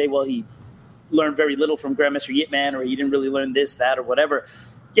want to say, well, he learned very little from Grandmaster Yip Man, or he didn't really learn this, that, or whatever,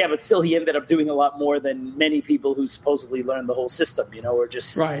 yeah, but still he ended up doing a lot more than many people who supposedly learned the whole system, or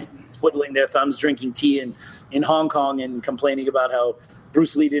just twiddling their thumbs, drinking tea in Hong Kong and complaining about how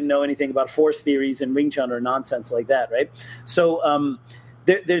Bruce Lee didn't know anything about force theories and Wing Chun or nonsense like that, right? So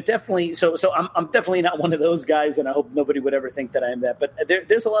they're definitely so I'm definitely not one of those guys, and I hope nobody would ever think that I am that. But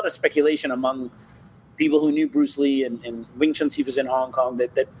there's a lot of speculation among people who knew Bruce Lee and Wing Chun Sifus in Hong Kong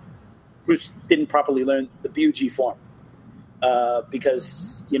that Bruce didn't properly learn the Bugyi form.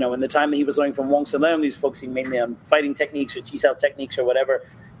 Because, in the time that he was learning from Wong Sun Leung, he was focusing mainly on fighting techniques or Chi-Sao techniques or whatever.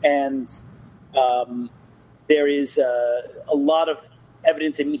 And there is a lot of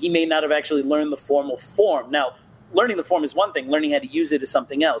evidence, and he may not have actually learned the formal form. Now, learning the form is one thing. Learning how to use it is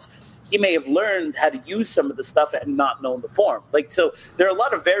something else. He may have learned how to use some of the stuff and not known the form. So there are a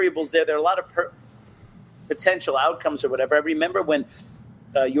lot of variables there. There are a lot of potential outcomes or whatever. I remember when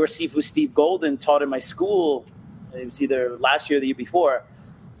your Sifu Steve Golden taught in my school. It was either last year or the year before.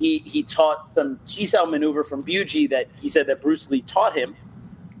 He taught some Chi-Sao maneuver from Bugyi that he said that Bruce Lee taught him,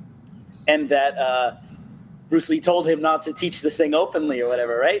 and that Bruce Lee told him not to teach this thing openly or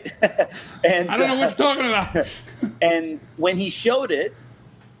whatever, right? And I don't know what you're talking about. And when he showed it,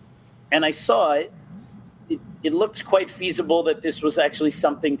 and I saw it, it looked quite feasible that this was actually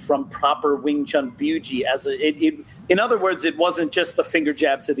something from proper Wing Chun Bugyi. In other words, it wasn't just the finger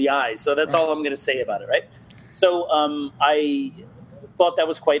jab to the eye. So that's all I'm going to say about it, right? So I thought that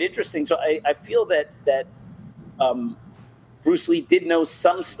was quite interesting. So I feel that Bruce Lee did know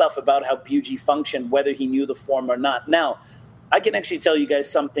some stuff about how Bugyi functioned, whether he knew the form or not. Now, I can actually tell you guys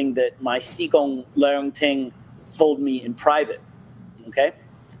something that my Sigong Leung Ting told me in private, okay?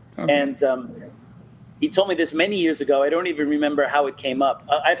 And he told me this many years ago. I don't even remember how it came up.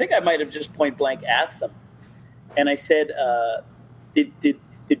 I think I might have just point blank asked them. And I said,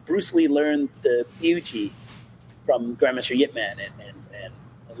 did Bruce Lee learn the Bugyi from Grandmaster Yip Man? And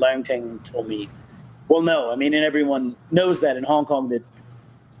Leung Ting told me, well, no. I mean, and everyone knows that in Hong Kong that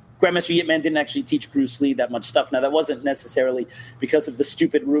Grandmaster Yip Man didn't actually teach Bruce Lee that much stuff. Now, that wasn't necessarily because of the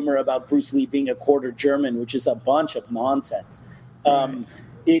stupid rumor about Bruce Lee being a quarter German, which is a bunch of nonsense.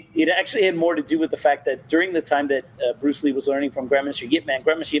 It actually had more to do with the fact that during the time that Bruce Lee was learning from Grandmaster Yip Man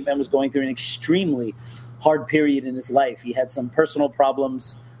was going through an extremely hard period in his life. He had some personal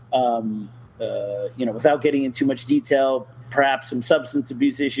problems, without getting into too much detail, perhaps some substance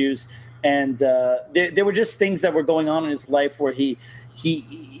abuse issues. And there were just things that were going on in his life where he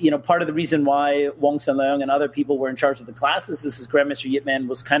part of the reason why Wong Sun Leung and other people were in charge of the classes is Grandmaster Yip Man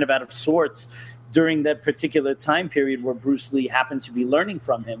was kind of out of sorts during that particular time period where Bruce Lee happened to be learning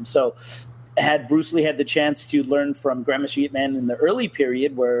from him. So had Bruce Lee had the chance to learn from Grandmaster Yip Man in the early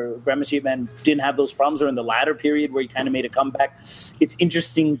period where Grandmaster Yip Man didn't have those problems, or in the latter period where he kind of made a comeback, it's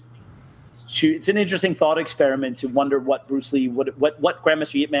interesting. It's an interesting thought experiment to wonder what Bruce Lee what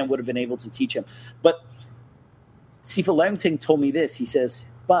Grandmaster Yip Man would have been able to teach him. But Sifu Leung Ting told me this. He says,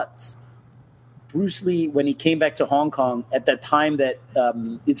 but Bruce Lee, when he came back to Hong Kong at that time that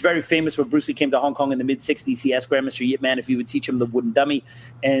it's very famous when Bruce Lee came to Hong Kong in the mid-'60s, he asked Grandmaster Yip Man if he would teach him the wooden dummy,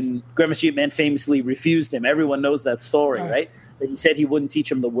 and Grandmaster Yip Man famously refused him. Everyone knows that story, right? But he said he wouldn't teach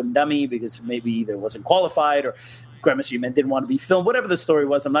him the wooden dummy because maybe either wasn't qualified or Grandmaster Yip Man didn't want to be filmed. Whatever the story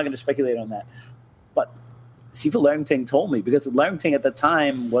was, I'm not going to speculate on that. But Sifu Leung Ting told me, because Leung Ting at the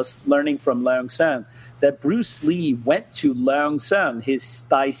time was learning from Leung Seung, that Bruce Lee went to Leung Seung, his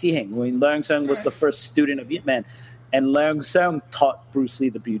Dai Siheng, when Leung Seung was the first student of Yip Man, and Leung Seung taught Bruce Lee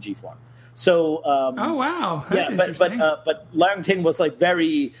the Biuji form. So, oh wow, that's but Leung Ting was like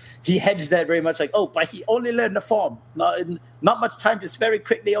he hedged that very much, like, oh, but he only learned the form, not much time, just very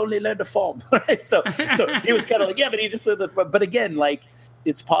quickly only learned the form, right? So he was kind of like, yeah, but he just learned the form. But again, like,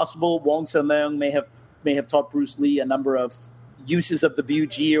 it's possible Wong Sun Leung may have taught Bruce Lee a number of uses of the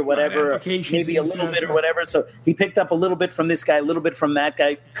Biuji or whatever, maybe a little bit or whatever. So he picked up a little bit from this guy, a little bit from that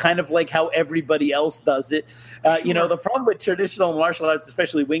guy, kind of like how everybody else does it. You know, the problem with traditional martial arts,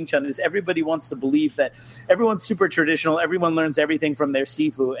 especially Wing Chun, is everybody wants to believe that everyone's super traditional. Everyone learns everything from their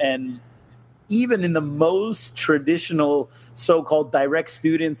Sifu. And even in the most traditional so-called direct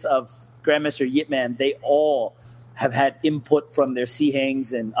students of Grandmaster Yip Man, they all have had input from their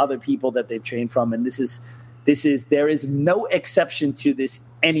Sihengs and other people that they've trained from. And there is no exception to this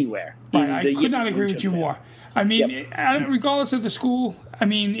anywhere. I could not agree with you more. I mean, regardless of the school, I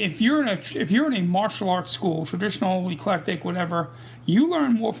mean, if you're in a martial arts school, traditional, eclectic, whatever, you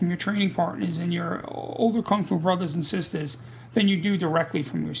learn more from your training partners and your older kung fu brothers and sisters than you do directly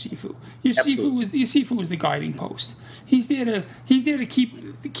from your Sifu. Your Sifu is the guiding post. He's there to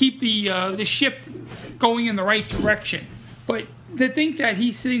keep the ship going in the right direction. But to think that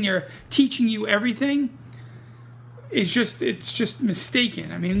he's sitting there teaching you everything it's just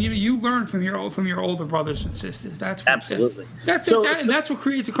mistaken. I mean, you learn from your older brothers and sisters. That's what, absolutely. That's what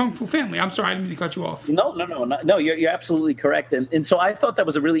creates a kung fu family. I'm sorry, I didn't mean to cut you off. No. You're absolutely correct. And so I thought that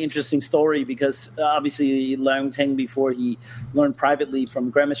was a really interesting story because obviously Leung Ting, before he learned privately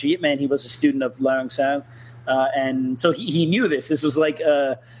from Grandmaster Yip Man, he was a student of Leung Seung. And so he knew this. This was like,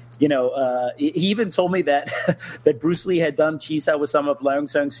 he even told me that that Bruce Lee had done Chi Sao with some of Leung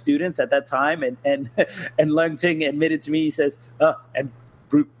Seung's students at that time. And Leung Ting admitted to me, he says, and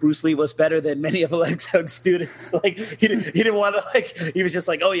Bruce Lee was better than many of Leung Seung's students. Like he didn't want to, he was just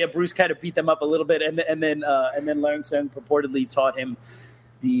like, oh yeah, Bruce kind of beat them up a little bit. And then Leung Seung purportedly taught him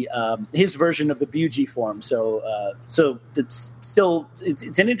his version of the Biuji form. So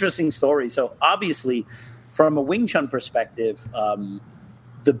it's an interesting story. So obviously, from a Wing Chun perspective,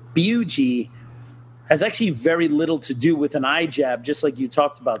 the Biuji has actually very little to do with an eye jab, just like you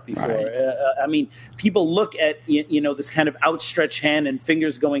talked about before. Right. I mean, people look at this kind of outstretched hand and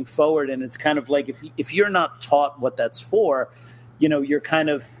fingers going forward, and it's kind of like if you're not taught what that's for, you're kind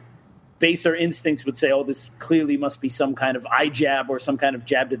of baser instincts would say, oh, this clearly must be some kind of eye jab or some kind of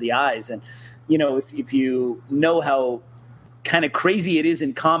jab to the eyes. And if you know how kind of crazy it is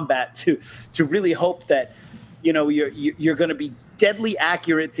in combat to really hope that you're going to be deadly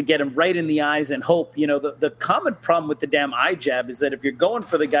accurate to get him right in the eyes and hope. The common problem with the damn eye jab is that if you're going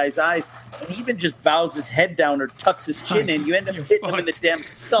for the guy's eyes and he even just bows his head down or tucks his chin in, you end up hitting him in the damn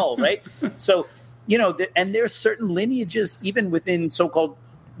skull, right? So and there's certain lineages even within so-called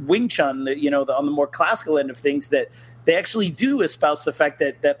Wing Chun, on the more classical end of things, that they actually do espouse the fact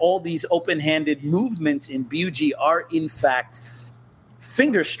that all these open-handed movements in Biuji are in fact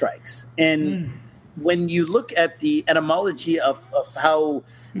finger strikes. And when you look at the etymology of how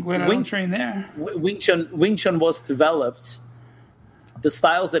Wing Chun was developed, the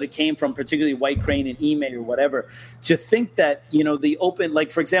styles that it came from, particularly White Crane and Ime or whatever, to think that the open,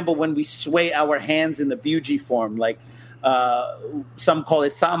 like for example, when we sway our hands in the Biuji form, like. Some call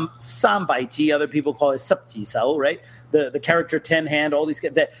it sambai ti, other people call it sabji sao, right? The character 10 hand, all these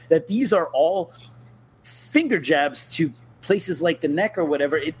that these are all finger jabs to places like the neck or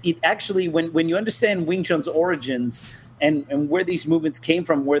whatever. It actually, when you understand Wing Chun's origins and where these movements came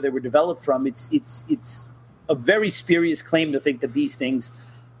from, where they were developed from, it's a very spurious claim to think that these things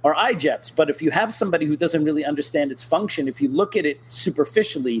are eye jabs. But if you have somebody who doesn't really understand its function, if you look at it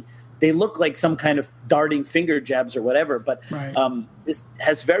superficially, they look like some kind of darting finger jabs or whatever. But this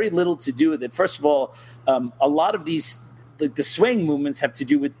has very little to do with it. First of all, a lot of these, the swaying movements have to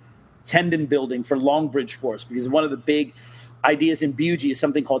do with tendon building for long bridge force, because one of the big ideas in Bugee is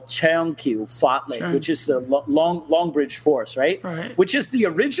something called Cheongkyu Fatle, Sure. which is the long bridge force, right? Which is the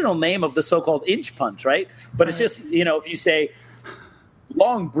original name of the so-called inch punch, right? But it's just, if you say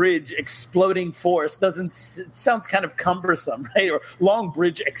long bridge exploding force, it sounds kind of cumbersome, right? Or long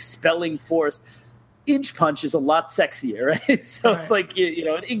bridge expelling force. Inch punch is a lot sexier, right? So it's like,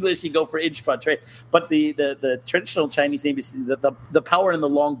 in English you go for inch punch, right? But the traditional Chinese name is the power in the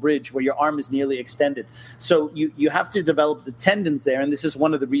long bridge, where your arm is nearly extended. So you have to develop the tendons there, and this is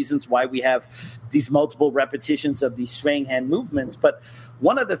one of the reasons why we have these multiple repetitions of these swaying hand movements. But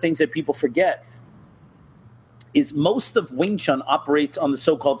one of the things that people forget is most of Wing Chun operates on the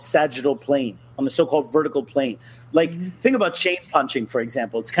so-called sagittal plane, on the so-called vertical plane. Like, think about chain punching, for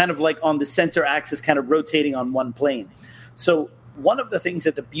example. It's kind of like on the center axis, kind of rotating on one plane. So one of the things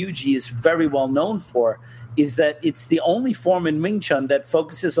that the Bugee is very well known for is that it's the only form in Wing Chun that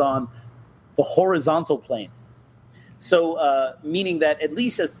focuses on the horizontal plane. So meaning that, at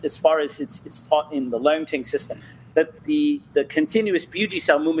least as far as it's taught in the Leung Ting system, that the continuous Bugee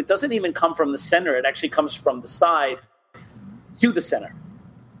style movement doesn't even come from the center. It actually comes from the side to the center.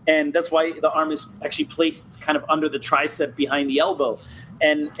 And that's why the arm is actually placed kind of under the tricep behind the elbow.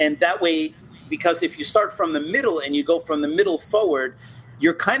 And that way, because if you start from the middle and you go from the middle forward,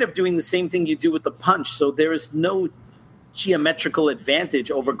 you're kind of doing the same thing you do with the punch. So there is no geometrical advantage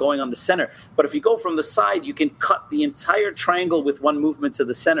over going on the center. But if you go from the side, you can cut the entire triangle with one movement to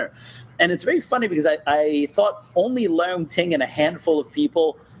the center. And it's very funny because I thought only Leung Ting and a handful of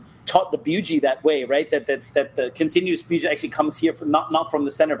people taught the Bugee that way, right? That the continuous Bugee actually comes here from not from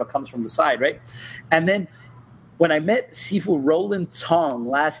the center, but comes from the side, right? And then when I met Sifu Roland Tong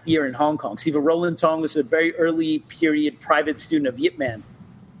last year in Hong Kong, Sifu Roland Tong was a very early period private student of Yip Man.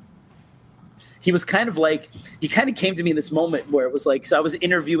 He was kind of came to me in this moment where it was like, so I was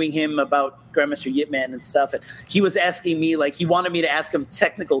interviewing him about Grandmaster Yip Man and stuff, and he was asking me, like, he wanted me to ask him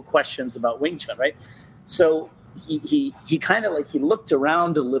technical questions about Wing Chun, right? So he kind of he looked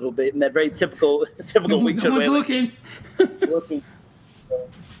around a little bit in that very typical Wing Chun way. Looking. Looking.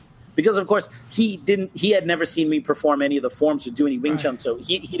 Because of course he had never seen me perform any of the forms or do any Wing Chun, so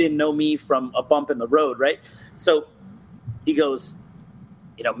he didn't know me from a bump in the road, right? So he goes,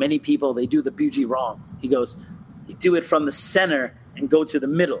 many people, they do the Bugee wrong. He goes, they do it from the center and go to the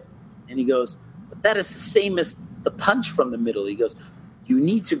middle. And he goes, but that is the same as the punch from the middle. He goes, you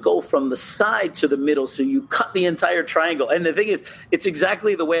need to go from the side to the middle, so you cut the entire triangle. And the thing is, it's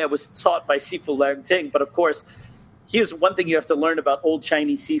exactly the way I was taught by Sifu Leung Ting. But of course, here's one thing you have to learn about old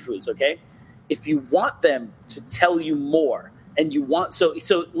Chinese Sifus, okay? If you want them to tell you more, and you want so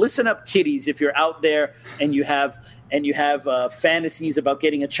listen up, kiddies, if you're out there and you have fantasies about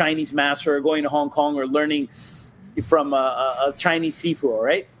getting a Chinese master or going to Hong Kong or learning from a Chinese Sifu, all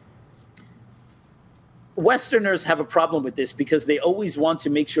right? Westerners have a problem with this because they always want to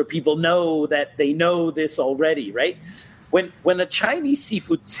make sure people know that they know this already, right? When a Chinese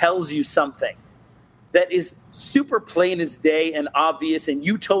Sifu tells you something that is super plain as day and obvious and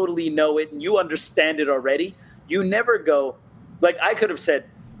you totally know it and you understand it already, you never go, like I could have said,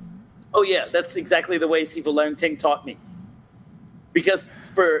 oh yeah, that's exactly the way Sifu Leung Ting taught me. Because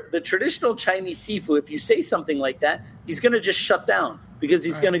for the traditional Chinese Sifu, if you say something like that, he's going to just shut down because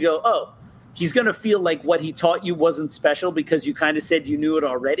he's going to go, oh, he's going to feel like what he taught you wasn't special because you kind of said you knew it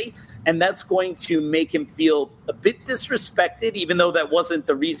already. And that's going to make him feel a bit disrespected, even though that wasn't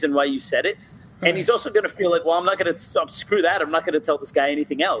the reason why you said it. And he's also going to feel like, well, I'm not going to screw that. I'm not going to tell this guy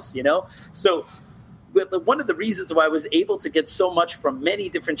anything else, So one of the reasons why I was able to get so much from many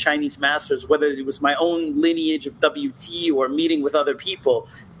different Chinese masters, whether it was my own lineage of WT or meeting with other people,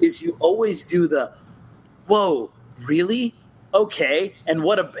 is you always do the, whoa, really? Okay. And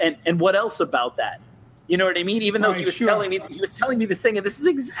what else about that? You know what I mean? Even though he was telling me this thing, and this is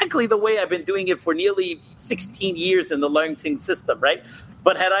exactly the way I've been doing it for nearly 16 years in the Leung Ting system, right?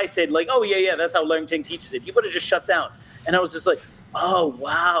 But had I said like, oh yeah, that's how Leung Ting teaches it, he would have just shut down. And I was just like, oh,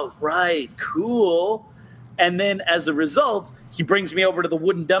 wow, right, cool. And then as a result, he brings me over to the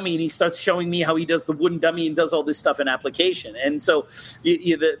wooden dummy and he starts showing me how he does the wooden dummy and does all this stuff in application. And so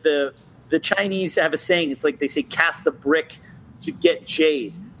the Chinese have a saying, it's like they say, cast the brick to get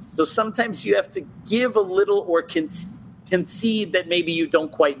jade. So sometimes you have to give a little or concede that maybe you don't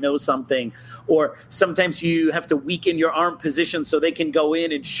quite know something, or sometimes you have to weaken your arm position so they can go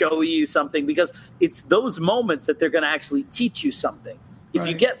in and show you something, because it's those moments that they're going to actually teach you something. If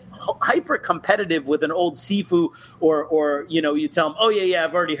you get hyper competitive with an old Sifu, or you tell him, oh yeah,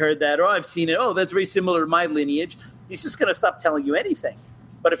 I've already heard that, or I've seen it, oh, that's very similar to my lineage, he's just going to stop telling you anything.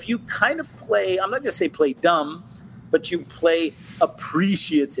 But if you kind of play, I'm not going to say play dumb, but you play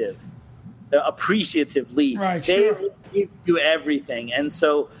appreciatively. Right, They sure. will give you everything. And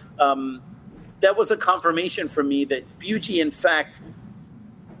so that was a confirmation for me that Buji, in fact,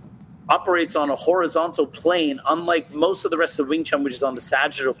 operates on a horizontal plane, unlike most of the rest of Wing Chun, which is on the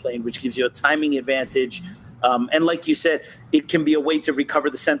sagittal plane, which gives you a timing advantage. And like you said, it can be a way to recover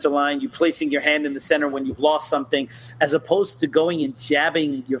the center line. You placing your hand in the center when you've lost something, as opposed to going and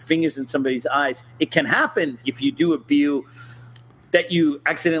jabbing your fingers in somebody's eyes. It can happen if you do a Biu that you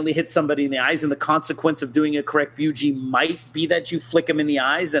accidentally hit somebody in the eyes, and the consequence of doing a correct Buji might be that you flick them in the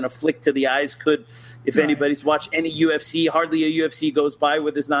eyes, and a flick to the eyes could, if anybody's watched any UFC, hardly a UFC goes by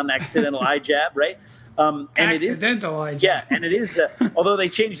where there's not an accidental eye jab, right? And Accidental eye jab. Yeah, and it is, although they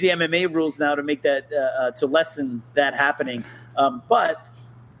changed the MMA rules now to make that, to lessen that happening. But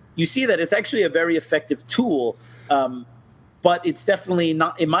you see that it's actually a very effective tool. But it's definitely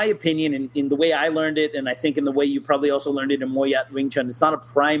not, in my opinion, in the way I learned it, and I think in the way you probably also learned it in Moyat Wing Chun, it's not a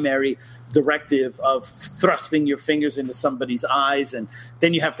primary directive of thrusting your fingers into somebody's eyes, and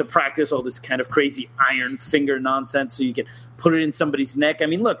then you have to practice all this kind of crazy iron finger nonsense so you can put it in somebody's neck. I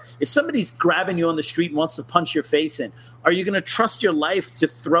mean, look, if somebody's grabbing you on the street and wants to punch your face in, are you going to trust your life to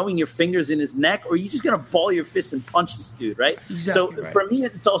throwing your fingers in his neck, or are you just going to ball your fist and punch this dude, right? Exactly right. For me,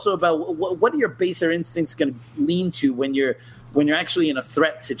 it's also about what are your baser instincts going to lean to when you're actually in a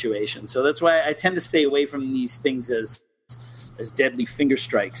threat situation. So that's why I tend to stay away from these things as deadly finger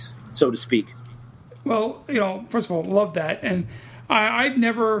strikes, so to speak. Well, first of all, love that. And I've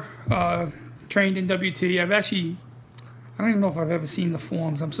never trained in WT. I don't even know if I've ever seen the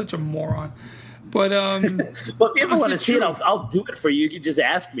forms. I'm such a moron. But well, if you ever want to see it, I'll do it for you. You can just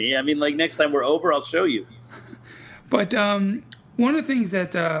ask me. I mean, like next time we're over, I'll show you. But one of the things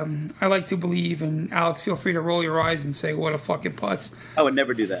that I like to believe, and Alex, feel free to roll your eyes and say, what a fucking putz. I would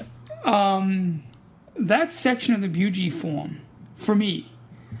never do that. That section of the Buji form, for me,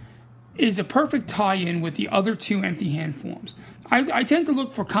 is a perfect tie-in with the other two empty hand forms. I tend to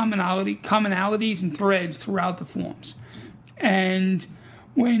look for commonalities and threads throughout the forms. And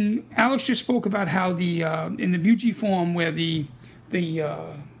when Alex just spoke about how the in the Buji form where the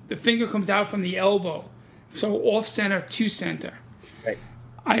finger comes out from the elbow, so off center to center. Right.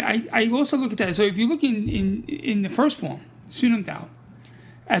 I also look at that. So if you look in the first form, Sunam Dao,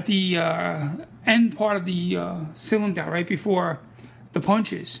 at the end part of the Silam Dao, right before the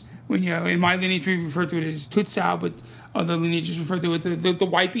punches, when in my lineage we refer to it as Tut Sao, but other lineages refer to it the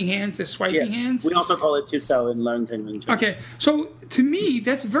wiping hands, the swiping hands. We also call it Tut Sao in Learned Wing Chun. Okay, so to me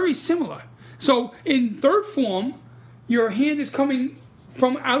that's very similar. So in third form, your hand is coming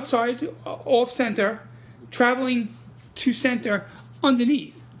from outside, off center, traveling to center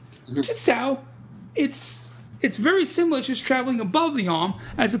underneath. Mm-hmm. Tut Sao, it's very similar. It's just traveling above the arm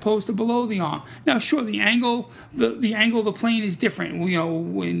as opposed to below the arm. Now, sure, the angle of the plane is different.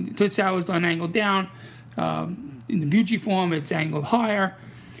 When Tut Sao is done angled down, in the Buji form, it's angled higher.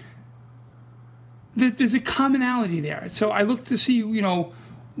 There's a commonality there. So I look to see,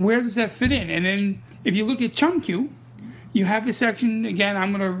 where does that fit in? And then if you look at Chumkyu, you have the section, again,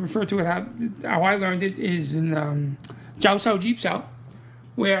 I'm going to refer to it how I learned it, is in Jiao Sao Jeep Sao,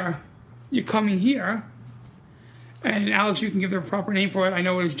 where you're coming here, and Alex, you can give the proper name for it. I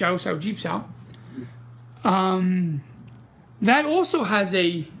know it is Jiao Sao Jeep Sao. That also has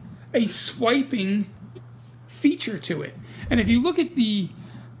a swiping feature to it. And if you look at the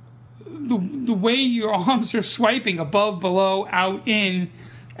way your arms are swiping, above, below, out, in,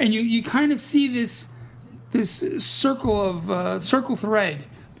 and you kind of see this circle thread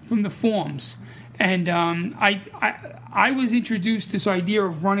from the forms. And I was introduced to this idea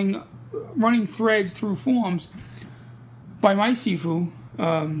of running threads through forms by my Sifu,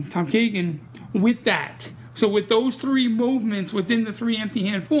 Tom Kagan, with that. So with those three movements within the three empty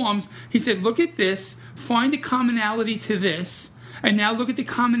hand forms, he said, look at this, find the commonality to this, and now look at the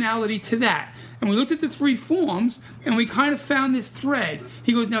commonality to that. And we looked at the three forms, and we kind of found this thread.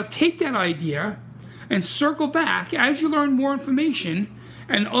 He goes, now take that idea and circle back as you learn more information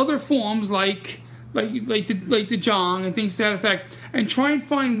and other forms like the Zhang and things to that effect, and try and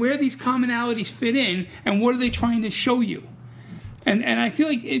find where these commonalities fit in and what are they trying to show you. And I feel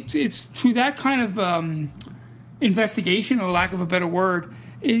like it's through that kind of investigation, or lack of a better word,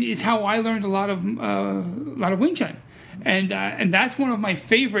 is how I learned a lot of Wing Chun, and that's one of my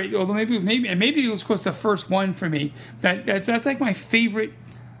favorite. Although maybe it was, of course, the first one for me. That's like my favorite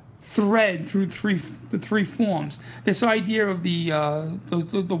thread through the three forms. This idea of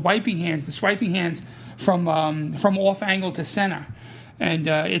the wiping hands, the swiping hands from off angle to center, and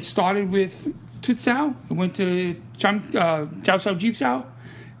it started with Tut Sao. It went to Jiao Sao Jeep Sao,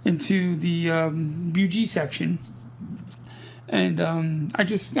 into the Buji section, And I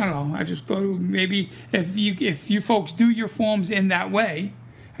don't know. I just thought maybe if you folks do your forms in that way,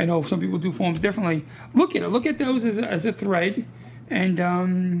 I know some people do forms differently. Look at it. Look at those as a thread,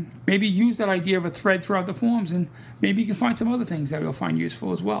 and maybe use that idea of a thread throughout the forms, and maybe you can find some other things that you'll find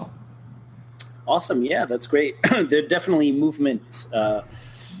useful as well. Awesome. Yeah, that's great. There are definitely movement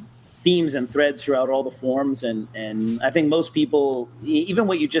themes and threads throughout all the forms, and I think most people, even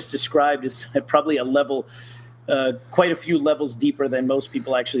what you just described, is probably a level. Quite a few levels deeper than most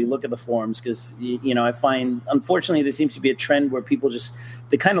people actually look at the forms, because I find, unfortunately, there seems to be a trend where people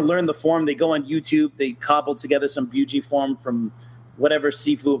they kind of learn the form, they go on YouTube, they cobble together some Buji form from whatever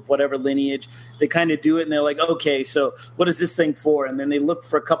Sifu of whatever lineage, they kind of do it and they're like, okay, so what is this thing for? And then they look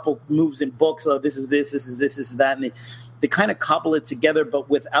for a couple moves in books, oh, this is this is that, and they kind of cobble it together, but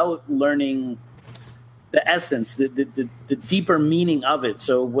without learning the essence, the deeper meaning of it.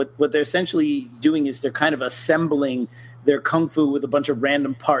 So what they're essentially doing is they're kind of assembling their kung fu with a bunch of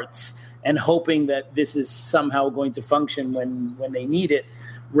random parts and hoping that this is somehow going to function when they need it,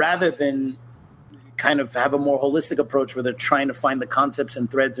 rather than kind of have a more holistic approach where they're trying to find the concepts and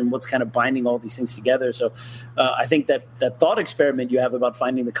threads and what's kind of binding all these things together. So I think that thought experiment you have about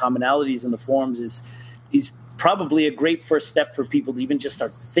finding the commonalities in the forms is probably a great first step for people to even just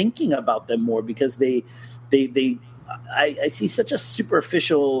start thinking about them more, because I see such a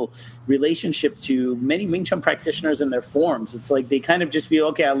superficial relationship to many Wing Chun practitioners and their forms. It's like they kind of just feel,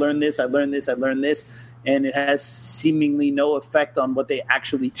 okay, I learned this, and it has seemingly no effect on what they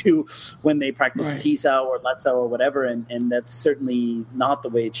actually do when they practice Qi or Lat Sao or whatever, and that's certainly not the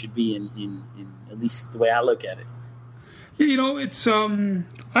way it should be in at least the way I look at it. Yeah, it's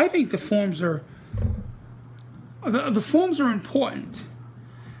I think the forms are important.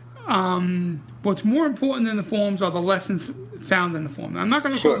 What's more important than the forms are the lessons found in the form. I'm not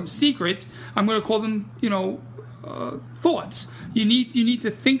going to call them secrets. I'm going to call them, thoughts. You need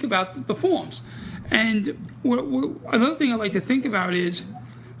to think about the forms. And another thing I like to think about is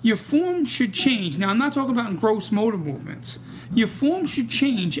your form should change. Now, I'm not talking about in gross motor movements. Your form should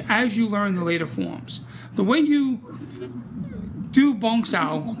change as you learn the later forms. The way you do Bong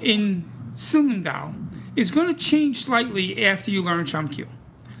Sao in Silum Dao is going to change slightly after you learn Sham Kyu,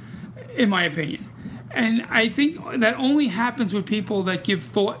 in my opinion. And I think that only happens with people that give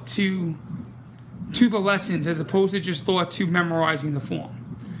thought to the lessons as opposed to just thought to memorizing the form.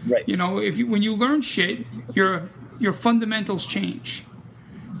 Right. When you learn shit, your fundamentals change.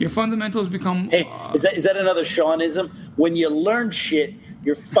 Your fundamentals become... Hey, is that another Seanism? When you learn shit,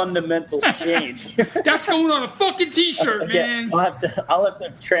 your fundamentals change. That's going on a fucking T-shirt, man. Yeah, I'll have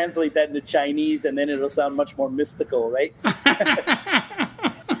to translate that into Chinese, and then it'll sound much more mystical, right?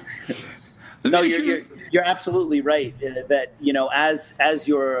 No, you're absolutely right. That as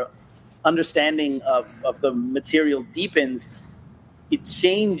your understanding of the material deepens, it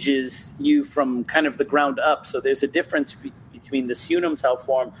changes you from kind of the ground up. So there's a difference between the Siunum Tao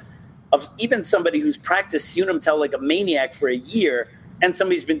form of even somebody who's practiced Siunum Tao like a maniac for a year, and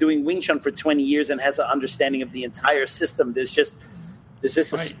somebody's been doing Wing Chun for 20 years and has an understanding of the entire system. There's just a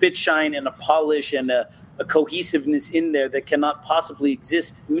spit shine and a polish and a cohesiveness in there that cannot possibly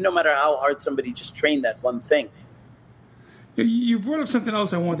exist, no matter how hard somebody just trained that one thing. You brought up something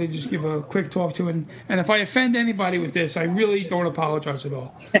else I wanted to just give a quick talk to, and if I offend anybody with this, I really don't apologize at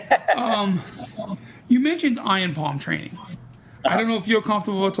all. You mentioned iron palm training. I don't know if you're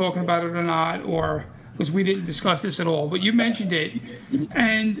comfortable talking about it or not, or because we didn't discuss this at all, but you mentioned it,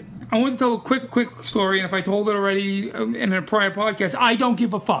 and I want to tell a quick story, and if I told it already in a prior podcast, I don't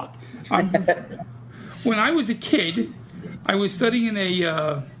give a fuck. When I was a kid, I was studying in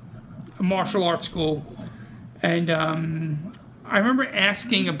a martial arts school, and I remember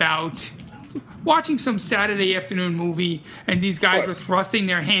asking about watching some Saturday afternoon movie, and these guys were thrusting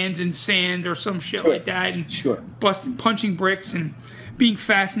their hands in sand or some shit like that, and punching bricks, and being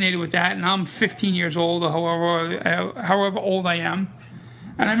fascinated with that. And I'm 15 years old, or however old I am.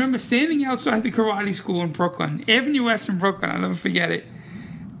 And I remember standing outside the karate school in Brooklyn, Avenue West in Brooklyn, I'll never forget it.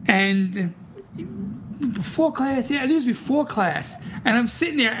 And before class, it was before class, and I'm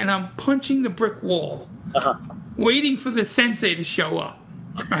sitting there and I'm punching the brick wall, waiting for the sensei to show up,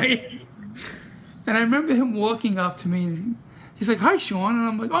 right? And I remember him walking up to me, and he's like, "Hi, Sean," and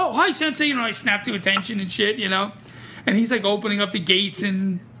I'm like, "Oh, hi, sensei." I snapped to attention and shit, And he's like opening up the gates,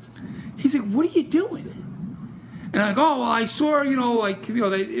 and he's like, "What are you doing?" And I'm like, "Oh, well, I saw,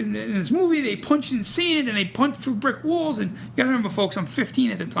 in this movie, they punched in sand and they punched through brick walls." And you gotta remember, folks, I'm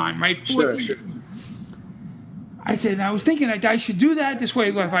 15 at the time, right? 14. Sure. I said, I was thinking I should do that this way.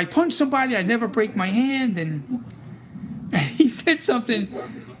 If I punch somebody, I'd never break my hand. And he said something,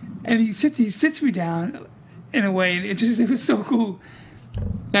 and he sits me down, in a way. It was so cool.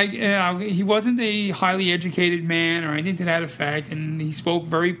 Like, he wasn't a highly educated man or anything to that effect, and he spoke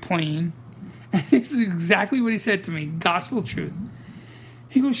very plain. And this is exactly what he said to me, gospel truth.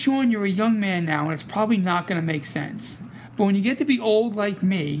 He goes, Sean, you're a young man now, and it's probably not going to make sense. But when you get to be old like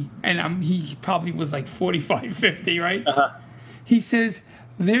me, and he probably was like 45, 50, right? Uh-huh. He says,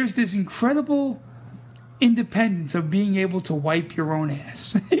 there's this incredible independence of being able to wipe your own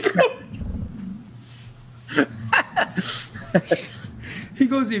ass. He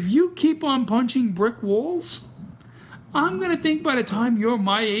goes, if you keep on punching brick walls, I'm going to think by the time you're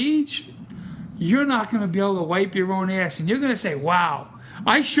my age, you're not going to be able to wipe your own ass. And you're going to say, wow,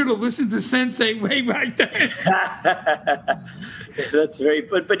 I should have listened to Sensei way back then. That's very,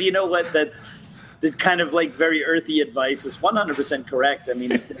 but you know what? That's the kind of like very earthy advice is 100% correct. I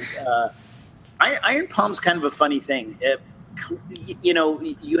mean, Iron Palm's kind of a funny thing. You know,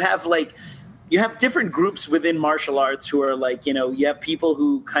 you have different groups within martial arts who are like, you know, you have people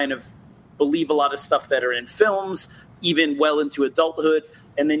who kind of believe a lot of stuff that are in films, even well into adulthood.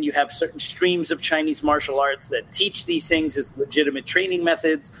 And then you have certain streams of Chinese martial arts that teach these things as legitimate training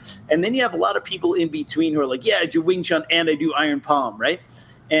methods. And then you have a lot of people in between who are like, yeah, I do Wing Chun and I do Iron Palm, right?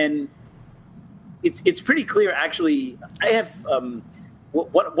 And it's pretty clear, actually. I have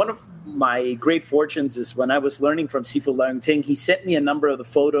one of my great fortunes is when I was learning from Sifu Leung Ting, he sent me a number of the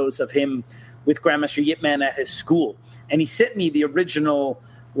photos of him with Grandmaster Yip Man at his school. And he sent me the original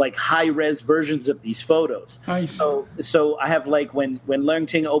like high-res versions of these photos. Nice. So I have like when Leung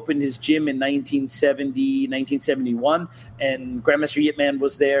Ting opened his gym in 1971, and Grandmaster Yip Man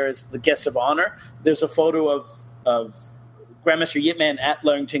was there as the guest of honor. There's a photo of Grandmaster Yip Man at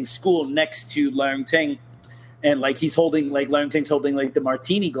Leung Ting's school next to Leung Ting, and like he's holding like Leung Ting's holding like the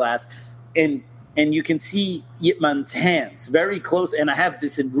martini glass, and you can see Yip Man's hands very close. And I have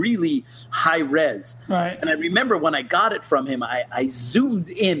this in really high res. Right. And I remember when I got it from him, I zoomed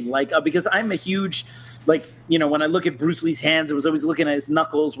in like because I'm a huge, like, you know, when I look at Bruce Lee's hands, I was always looking at his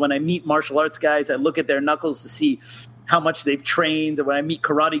knuckles. When I meet martial arts guys, I look at their knuckles to see how much they've trained. And when I meet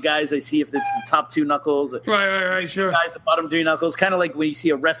karate guys, I see if it's the top two knuckles. Right, sure. Guys, the bottom three knuckles. Kind of like when you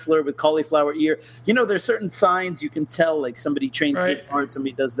see a wrestler with cauliflower ear. You know, there's certain signs you can tell, like somebody trains this hard,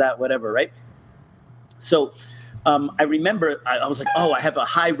 somebody does that, whatever, right? So I remember I was like, oh, I have a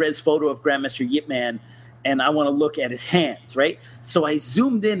high-res photo of Grandmaster Yip Man, and I want to look at his hands, right? So I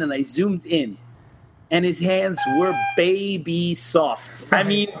zoomed in, and his hands were baby soft. I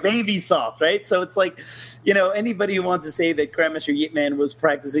mean, baby soft, right? So it's like, you know, anybody who wants to say that Grandmaster Yip Man was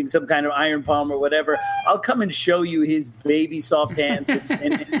practicing some kind of Iron Palm or whatever, I'll come and show you his baby soft hands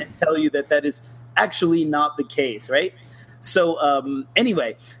and tell you that is actually not the case, right? So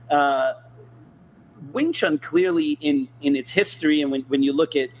anyway, Wing Chun clearly in its history, and when you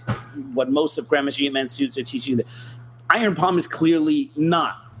look at what most of Grandmaster Yip Man's students are teaching, that Iron Palm is clearly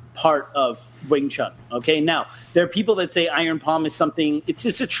not part of Wing Chun. Okay, now there are people that say Iron Palm is something, it's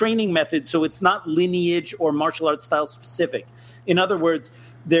just a training method, so it's not lineage or martial arts style specific. In other words,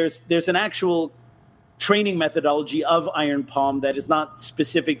 there's an actual training methodology of Iron Palm that is not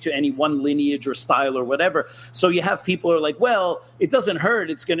specific to any one lineage or style or whatever. So you have people who are like, well, it doesn't hurt.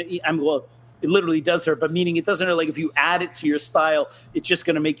 It's going to, well, it literally does hurt, but meaning it doesn't hurt. Like if you add it to your style, it's just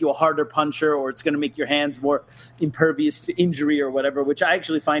going to make you a harder puncher, or it's going to make your hands more impervious to injury or whatever, which I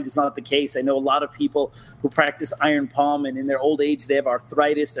actually find is not the case. I know a lot of people who practice Iron Palm, and in their old age, they have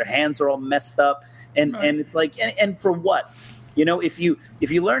arthritis. Their hands are all messed up. And it's like, and for what? You know, if you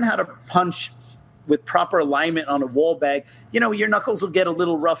learn how to punch with proper alignment on a wall bag, you know, your knuckles will get a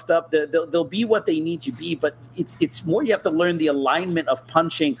little roughed up. They'll be what they need to be, but it's more you have to learn the alignment of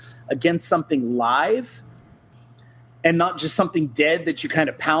punching against something live and not just something dead that you kind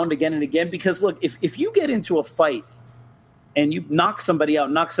of pound again and again. Because look, if you get into a fight and you knock somebody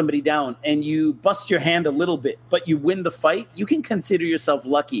out, knock somebody down, and you bust your hand a little bit, but you win the fight, you can consider yourself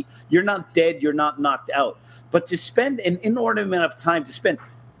lucky. You're not dead, you're not knocked out. But to spend an inordinate amount of time, to spend,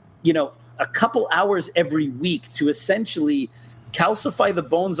 you know, a couple hours every week to essentially calcify the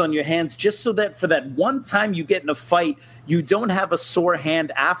bones on your hands just so that for that one time you get in a fight, you don't have a sore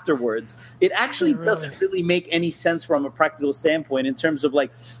hand afterwards. It actually doesn't really make any sense from a practical standpoint in terms of,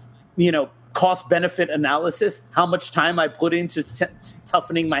 like, you know, cost benefit analysis, how much time I put into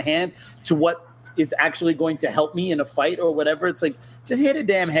toughening my hand to what it's actually going to help me in a fight or whatever. It's like, just hit a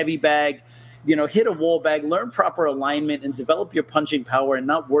damn heavy bag, you know, hit a wall bag, learn proper alignment and develop your punching power, and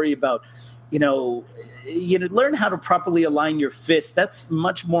not worry about, you know, learn how to properly align your fist. That's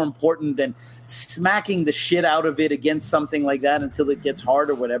much more important than smacking the shit out of it against something like that until it gets hard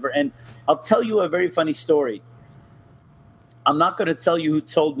or whatever. And I'll tell you a very funny story. I'm not going to tell you who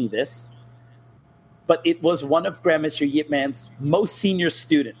told me this, but it was one of Grandmaster Yip Man's most senior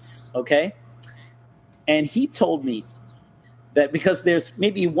students, okay? And he told me that because there's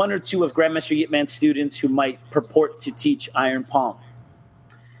maybe one or two of Grandmaster Yip Man's students who might purport to teach Iron Palm.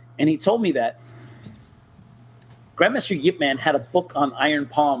 And he told me that Grandmaster Yip Man had a book on Iron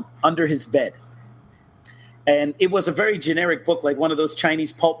Palm under his bed. And it was a very generic book, like one of those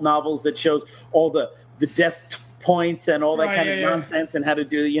Chinese pulp novels that shows all the death points and all that kind of nonsense and how to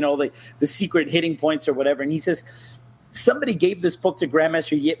do, the secret hitting points or whatever. And he says, somebody gave this book to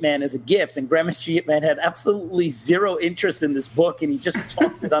Grandmaster Yip Man as a gift, and Grandmaster Yip Man had absolutely zero interest in this book, and he just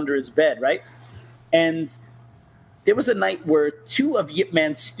tossed it under his bed, right? And there was a night where two of Yip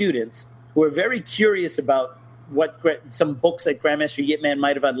Man's students who were very curious about some books that Grandmaster Yip Man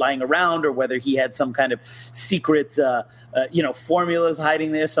might have had lying around, or whether he had some kind of secret, formulas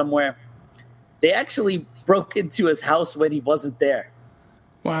hiding there somewhere. They actually broke into his house when he wasn't there.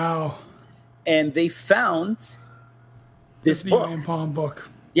 Wow. And they found this book. The Iron Palm book.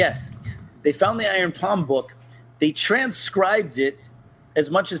 Yes. They found the Iron Palm book. They transcribed it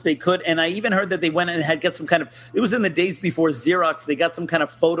as much as they could. And I even heard that they went and got some kind of, it was in the days before Xerox, they got some kind of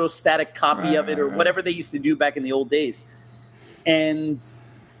photostatic copy of it or whatever they used to do back in the old days. And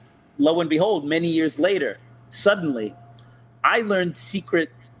lo and behold, many years later, suddenly, I learned secret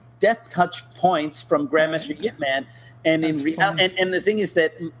death touch points from Grandmaster Yip Man. And and the thing is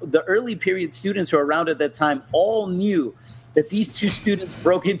that the early period students who were around at that time all knew that these two students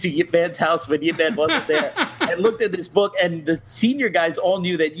broke into Yip Man's house when Yip Man wasn't there and looked at this book. And the senior guys all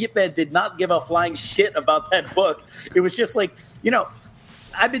knew that Yip Man did not give a flying shit about that book. It was just like,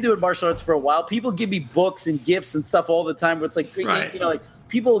 I've been doing martial arts for a while. People give me books and gifts and stuff all the time where it's like, like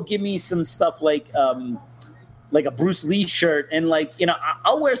people give me some stuff like a Bruce Lee shirt, and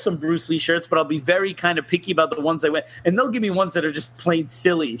I'll wear some Bruce Lee shirts, but I'll be very kind of picky about the ones I wear, and they'll give me ones that are just plain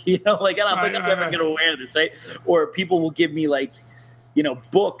silly, I don't think I'm ever going to wear this, right? Or people will give me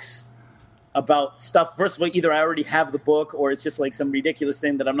books about stuff. First of all, either I already have the book, or it's just like some ridiculous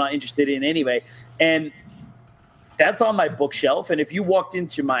thing that I'm not interested in anyway, and that's on my bookshelf. And if you walked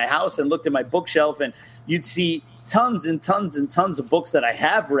into my house and looked at my bookshelf, and you'd see tons and tons and tons of books that I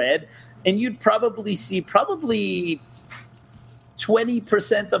have read, and you'd probably see 20%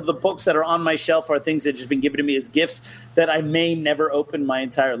 of the books that are on my shelf are things that have just been given to me as gifts that I may never open my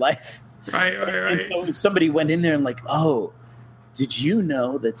entire life. Right. And so if somebody went in there and oh, did you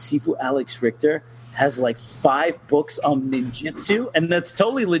know that Sifu Alex Richter has 5 books on ninjutsu? And that's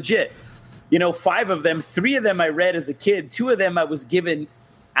totally legit. 5 of them, 3 of them I read as a kid, 2 of them I was given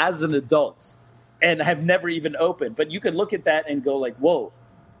as an adult and have never even opened. But you could look at that and go whoa.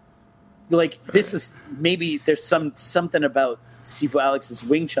 This is, maybe there's something about Sifu Alex's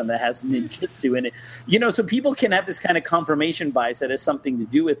Wing Chun that has ninjutsu in it. So people can have this kind of confirmation bias that has something to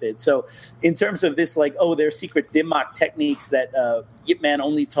do with it. So in terms of this, there's secret Dim-Mak techniques that Yip Man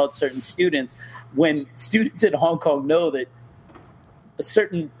only taught certain students, when students in Hong Kong know that a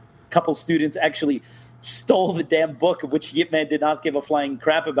certain couple students actually stole the damn book, of which Yip Man did not give a flying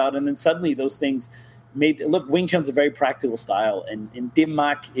crap about, and then suddenly those things Wing Chun's a very practical style, and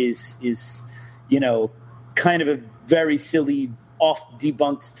Dim-Mak is kind of a very silly,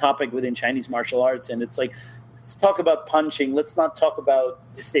 off-debunked topic within Chinese martial arts. And it's let's talk about punching. Let's not talk about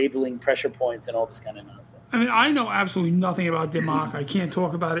disabling pressure points and all this kind of nonsense. I mean, I know absolutely nothing about Dim-Mak. I can't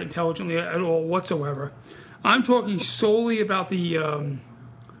talk about it intelligently at all whatsoever. I'm talking solely about the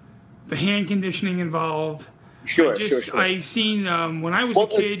hand conditioning involved. Sure. I've seen when I was a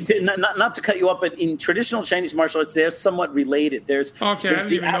kid. Not to cut you up, but in traditional Chinese martial arts, they're somewhat related. There's I didn't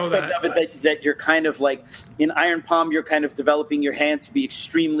the even know aspect of it that you're kind of in Iron Palm, you're kind of developing your hand to be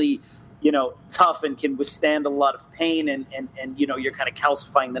extremely, tough and can withstand a lot of pain, and you're kind of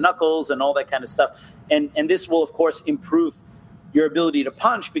calcifying the knuckles and all that kind of stuff. And this will, of course, improve your ability to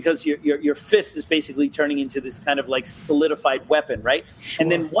punch, because your fist is basically turning into this kind of solidified weapon, right? Sure.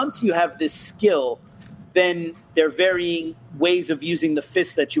 And then once you have this skill, then there are varying ways of using the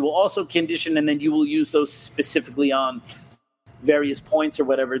fist that you will also condition, and then you will use those specifically on various points or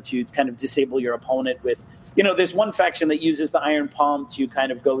whatever to kind of disable your opponent with. There's one faction that uses the Iron Palm to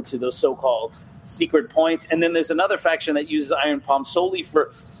kind of go to those so-called secret points, and then there's another faction that uses Iron Palm solely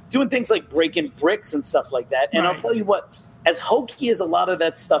for doing things like breaking bricks and stuff like that. And I'll tell you what, as hokey as a lot of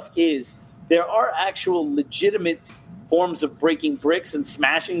that stuff is, there are actual legitimate forms of breaking bricks and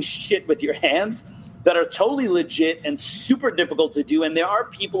smashing shit with your hands that are totally legit and super difficult to do. And there are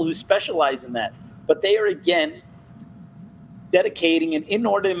people who specialize in that. But they are, again, dedicating an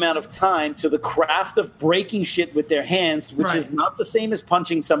inordinate amount of time to the craft of breaking shit with their hands, which is not the same as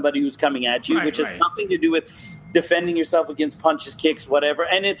punching somebody who's coming at you, which has nothing to do with defending yourself against punches, kicks, whatever.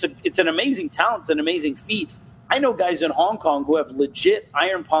 And it's an amazing talent. It's an amazing feat. I know guys in Hong Kong who have legit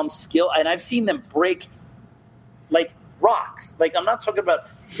iron palm skill, and I've seen them break like rocks. Like, I'm not talking about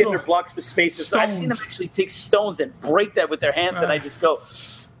cinder blocks with spacers. I've seen them actually take stones and break that with their hands, and I just go,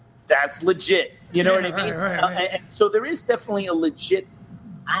 that's legit. You know what I mean? Right. And so there is definitely a legit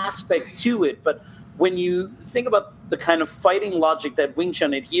aspect to it. But when you think about the kind of fighting logic that Wing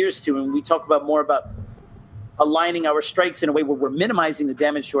Chun adheres to, and we talk about more about aligning our strikes in a way where we're minimizing the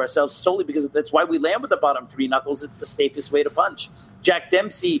damage to ourselves solely because that's why we land with the bottom three knuckles. It's the safest way to punch. Jack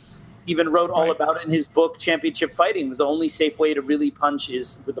Dempsey even wrote all about it in his book, Championship Fighting. The only safe way to really punch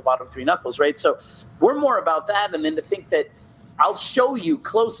is with the bottom three knuckles, right? So we're more about that. And then to think that I'll show you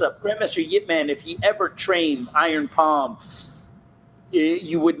close up Grandmaster Yip Man, if he ever trained iron palm,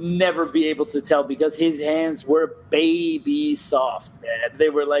 you would never be able to tell because his hands were baby soft, man. They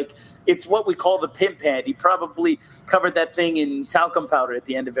were like, it's what we call the pimp hand. He probably covered that thing in talcum powder at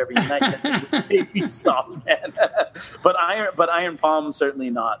the end of every night. It was baby soft, man. but iron palm, certainly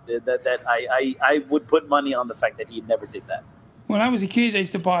not. I would put money on the fact that he never did that. When I was a kid, I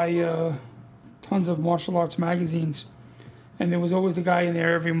used to buy tons of martial arts magazines. And there was always the guy in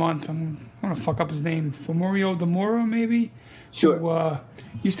there every month. I'm going to fuck up his name. Fumorio Demora, maybe? Sure. Who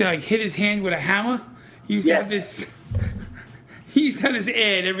used to hit his hand with a hammer. He used to have this. He used to have this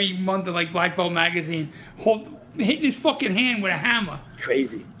ad every month in Black Belt magazine, hitting his fucking hand with a hammer.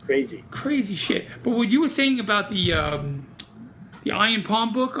 Crazy shit. But what you were saying about the Iron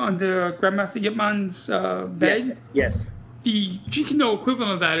Palm book on the Grandmaster Yip Man's bed. Yes. The Jeet Kune Do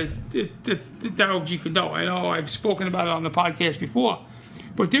equivalent of that is the Tao of Jeet Kune Do. I know I've spoken about it on the podcast before,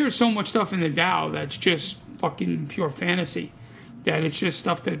 but there is so much stuff in the Tao that's just fucking pure fantasy. That it's just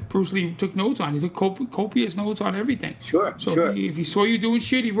stuff that Bruce Lee took notes on. He took copious notes on everything. Sure. If he saw you doing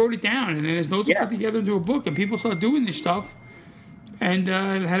shit, he wrote it down, and then his notes were put together into a book, and people started doing this stuff, and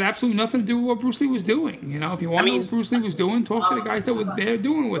it had absolutely nothing to do with what Bruce Lee was doing. You know, if you want to know what Bruce Lee was doing, talk to the guys that were there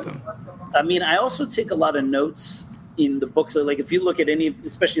doing with him. I mean, I also take a lot of notes in the books. So, if you look at any,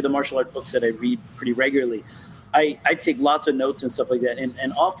 especially the martial art books that I read pretty regularly, I take lots of notes and stuff like that.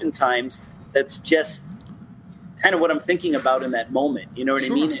 And oftentimes that's just kind of what I'm thinking about in that moment. You know what I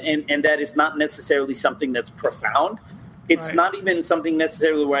mean? And that is not necessarily something that's profound. It's not even something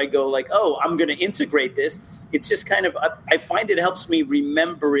necessarily where I go oh, I'm going to integrate this. It's just kind of, I find it helps me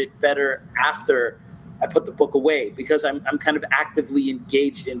remember it better after I put the book away because I'm kind of actively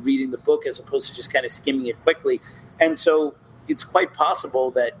engaged in reading the book as opposed to just kind of skimming it quickly. And so it's quite possible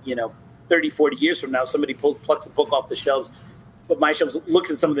that, 30, 40 years from now, somebody plucks a book off the shelves, but my shelves,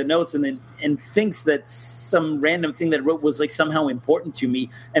 looks at some of the notes and thinks that some random thing that I wrote was somehow important to me.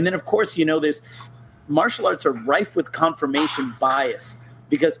 And then, of course, there's martial arts are rife with confirmation bias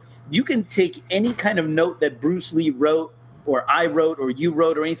because you can take any kind of note that Bruce Lee wrote or I wrote or you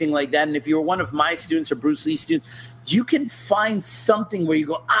wrote or anything like that. And if you're one of my students or Bruce Lee students, you can find something where you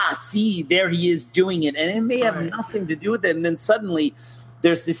go, see, there he is doing it. And it may have nothing to do with it. And then suddenly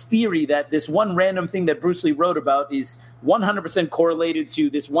there's this theory that this one random thing that Bruce Lee wrote about is 100% correlated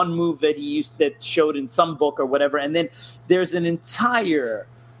to this one move that he used that showed in some book or whatever. And then there's an entire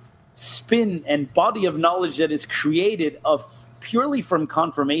spin and body of knowledge that is created of purely from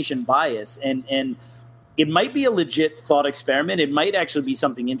confirmation bias. And it might be a legit thought experiment. It might actually be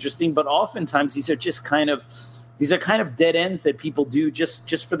something interesting, but oftentimes these are kind of dead ends that people do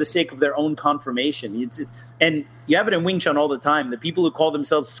just for the sake of their own confirmation. And you have it in Wing Chun all the time. The people who call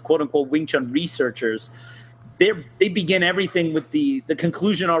themselves quote unquote Wing Chun researchers, they begin everything with the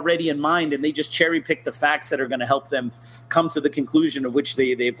conclusion already in mind, and they just cherry pick the facts that are going to help them come to the conclusion of which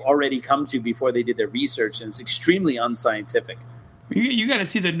they've already come to before they did their research. And it's extremely unscientific. You got to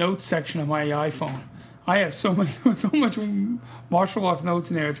see the notes section of my iPhone. I have so much martial arts notes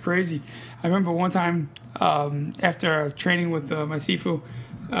in there. It's crazy. I remember one time after training with my Sifu,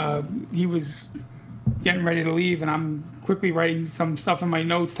 he was getting ready to leave, and I'm quickly writing some stuff in my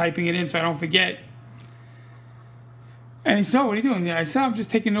notes, typing it in so I don't forget. And he said, "Oh, what are you doing?" I said, "I'm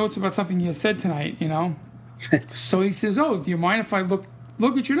just taking notes about something you said tonight, So he says, "Oh, do you mind if I look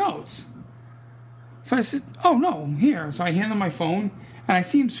at your notes?" So I said, "Oh, no, here." So I hand him my phone, and I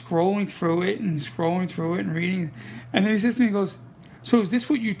see him scrolling through it and reading. And then he says to me, he goes, "So is this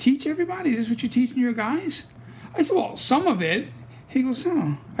what you teach everybody? Is this what you're teaching your guys?" I said, "Well, some of it." He goes,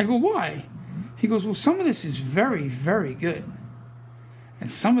 "Oh." I go, "Why?" He goes, "Well, some of this is very, very good. And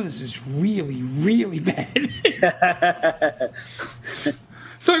some of this is really, really bad."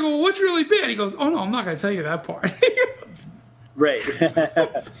 So I go, "Well, what's really bad?" He goes, "Oh, no, I'm not going to tell you that part." Right.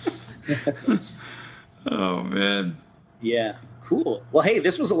 Oh, man. Yeah. Cool. Well, hey,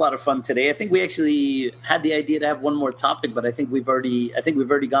 this was a lot of fun today. I think we actually had the idea to have one more topic, but I think we've already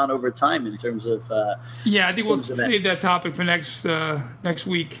gone over time in terms of. I think we'll save that topic for next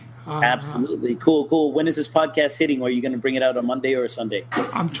week. Absolutely. Cool. When is this podcast hitting? Are you going to bring it out on Monday or Sunday?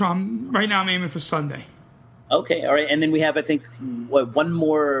 Right now I'm aiming for Sunday. Okay. All right. And then we have, I think, one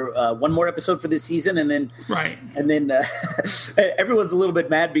more episode for this season. And then, right. And then everyone's a little bit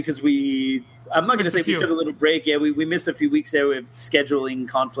mad because I'm not going to say we took a little break. Yeah, we missed a few weeks there with scheduling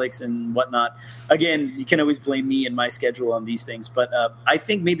conflicts and whatnot. Again, you can always blame me and my schedule on these things. But I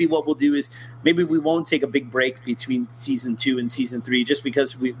think maybe what we'll do is maybe we won't take a big break between season 2 and season 3, just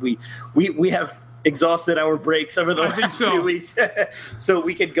because we have exhausted our breaks over the last few weeks. So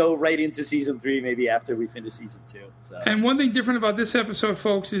we could go right into season 3 maybe after we finish season 2. So. And one thing different about this episode,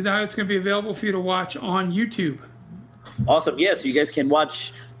 folks, is now it's going to be available for you to watch on YouTube. Awesome. Yeah, so you guys can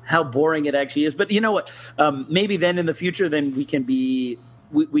watch how boring it actually is. But you know what? Maybe then in the future, then we can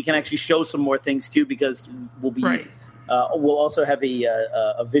actually show some more things too, because we'll be right. We'll also have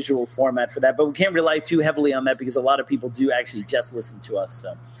a visual format for that. But we can't rely too heavily on that because a lot of people do actually just listen to us.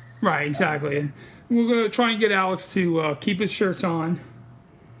 So. Right, exactly. And we're going to try and get Alex to keep his shirts on.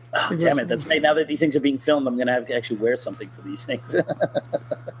 Oh, damn it. That's right. Now that these things are being filmed, I'm going to have to actually wear something for these things.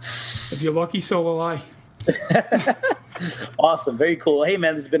 If you're lucky, so will I. Awesome. Very cool. Hey,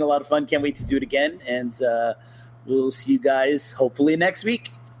 man, this has been a lot of fun. Can't wait to do it again. And we'll see you guys hopefully next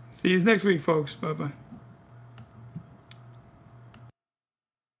week. See you next week, folks. Bye-bye.